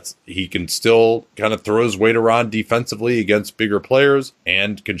he can still kind of throw his weight around defensively against bigger players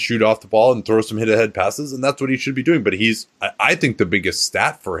and can shoot off the ball and throw some hit ahead passes. And that's what he should be doing. But I think the biggest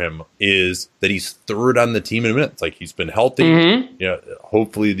stat for him is that he's third on the team in minutes. He's been healthy. Mm-hmm.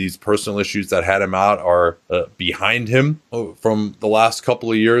 Hopefully these personal issues that had him out are behind him from the last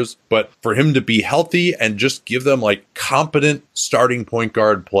couple of years. But for him to be healthy and just give them competent starting point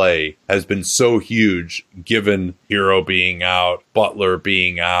guard play has been so huge, given Hero being out, Butler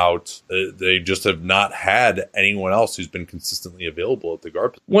being out. They just have not had anyone else who's been consistently available at the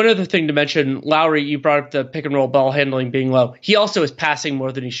guard position. One other thing to mention, Lowry, you brought up the pick and roll ball handling being low. He also is passing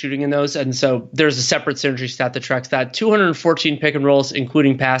more than he's shooting in those. And so there's a separate synergy stat that tracks that. 214 pick and rolls,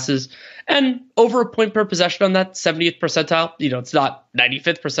 including passes, and over a point per possession on that, 70th percentile. It's not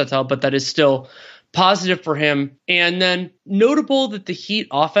 95th percentile, but that is still positive for him. And then notable that the Heat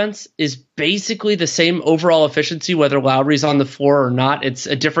offense is basically the same overall efficiency, whether Lowry's on the floor or not. It's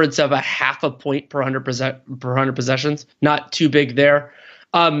a difference of a half a point per 100 possessions. Not too big there.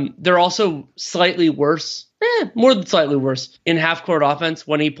 They're also slightly worse, more than slightly worse, in half-court offense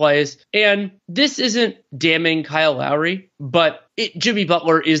when he plays. And this isn't damning Kyle Lowry, but Jimmy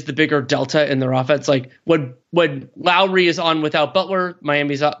Butler is the bigger delta in their offense. When Lowry is on without Butler,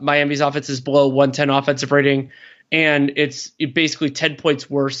 Miami's offense is below 110 offensive rating. and it's basically 10 points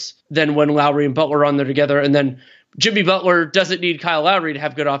worse than when Lowry and Butler are on there together. And then Jimmy Butler doesn't need Kyle Lowry to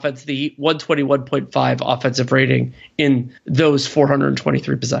have good offense. The 121.5 offensive rating in those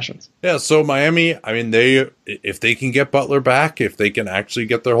 423 possessions. Yeah, so Miami, I mean, if they can get Butler back, if they can actually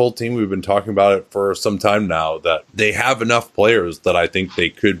get their whole team, we've been talking about it for some time now, that they have enough players that I think they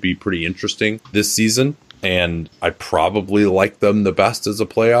could be pretty interesting this season. And I probably like them the best as a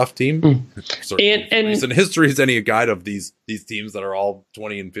playoff team. And recent history is any guide of these teams that are all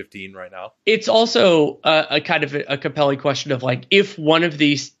 20-15 right now. It's also a kind of a compelling question of like, if one of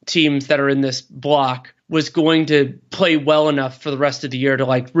these teams that are in this block was going to play well enough for the rest of the year to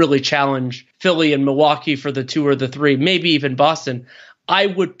like really challenge Philly and Milwaukee for the 2 or the 3, maybe even Boston, I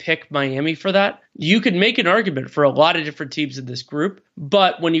would pick Miami for that. You could make an argument for a lot of different teams in this group,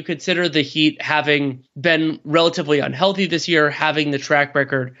 but when you consider the Heat having been relatively unhealthy this year, having the track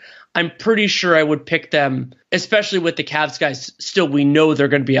record, I'm pretty sure I would pick them, especially with the Cavs guys. Still, we know they're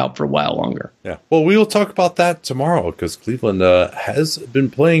going to be out for a while longer. Yeah. Well, we will talk about that tomorrow because Cleveland has been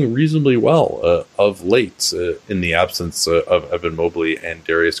playing reasonably well of late in the absence of Evan Mobley and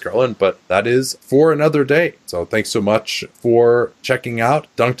Darius Garland. But that is for another day. So thanks so much for checking out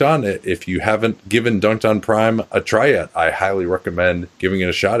Dunked On. If you haven't given Dunked On Prime a try yet, I highly recommend giving it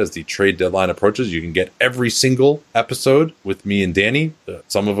a shot as the trade deadline approaches. You can get every single episode with me and Danny.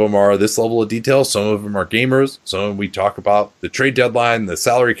 Some of them are this level of detail. Some of them are gamers. So we talk about the trade deadline, the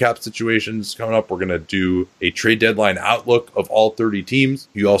salary cap situations coming up. We're going to do a trade deadline outlook of all 30 teams.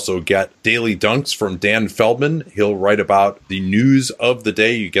 You also get daily dunks from Dan Feldman. He'll write about the news of the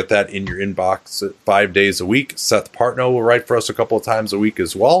day. You get that in your inbox 5 days a week. Seth Partnow will write for us a couple of times a week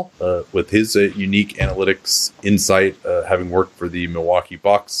as well, with his unique analytics insight, having worked for the Milwaukee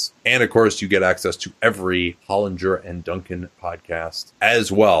Bucks. And, of course, you get access to every Hollinger and Duncan podcast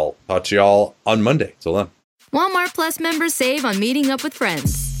as well. Talk to y'all on Monday. Till then. Walmart Plus members save on meeting up with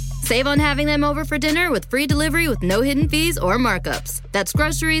friends. Save on having them over for dinner with free delivery with no hidden fees or markups. That's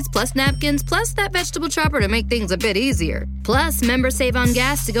groceries plus napkins plus that vegetable chopper to make things a bit easier. Plus, members save on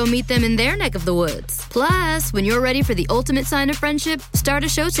gas to go meet them in their neck of the woods. Plus, when you're ready for the ultimate sign of friendship, start a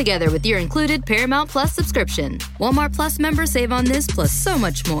show together with your included Paramount Plus subscription. Walmart Plus members save on this plus so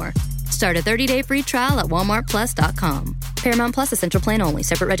much more. Start a 30-day free trial at walmartplus.com. Paramount Plus Essential Plan only.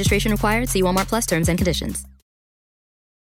 Separate registration required. See Walmart Plus terms and conditions.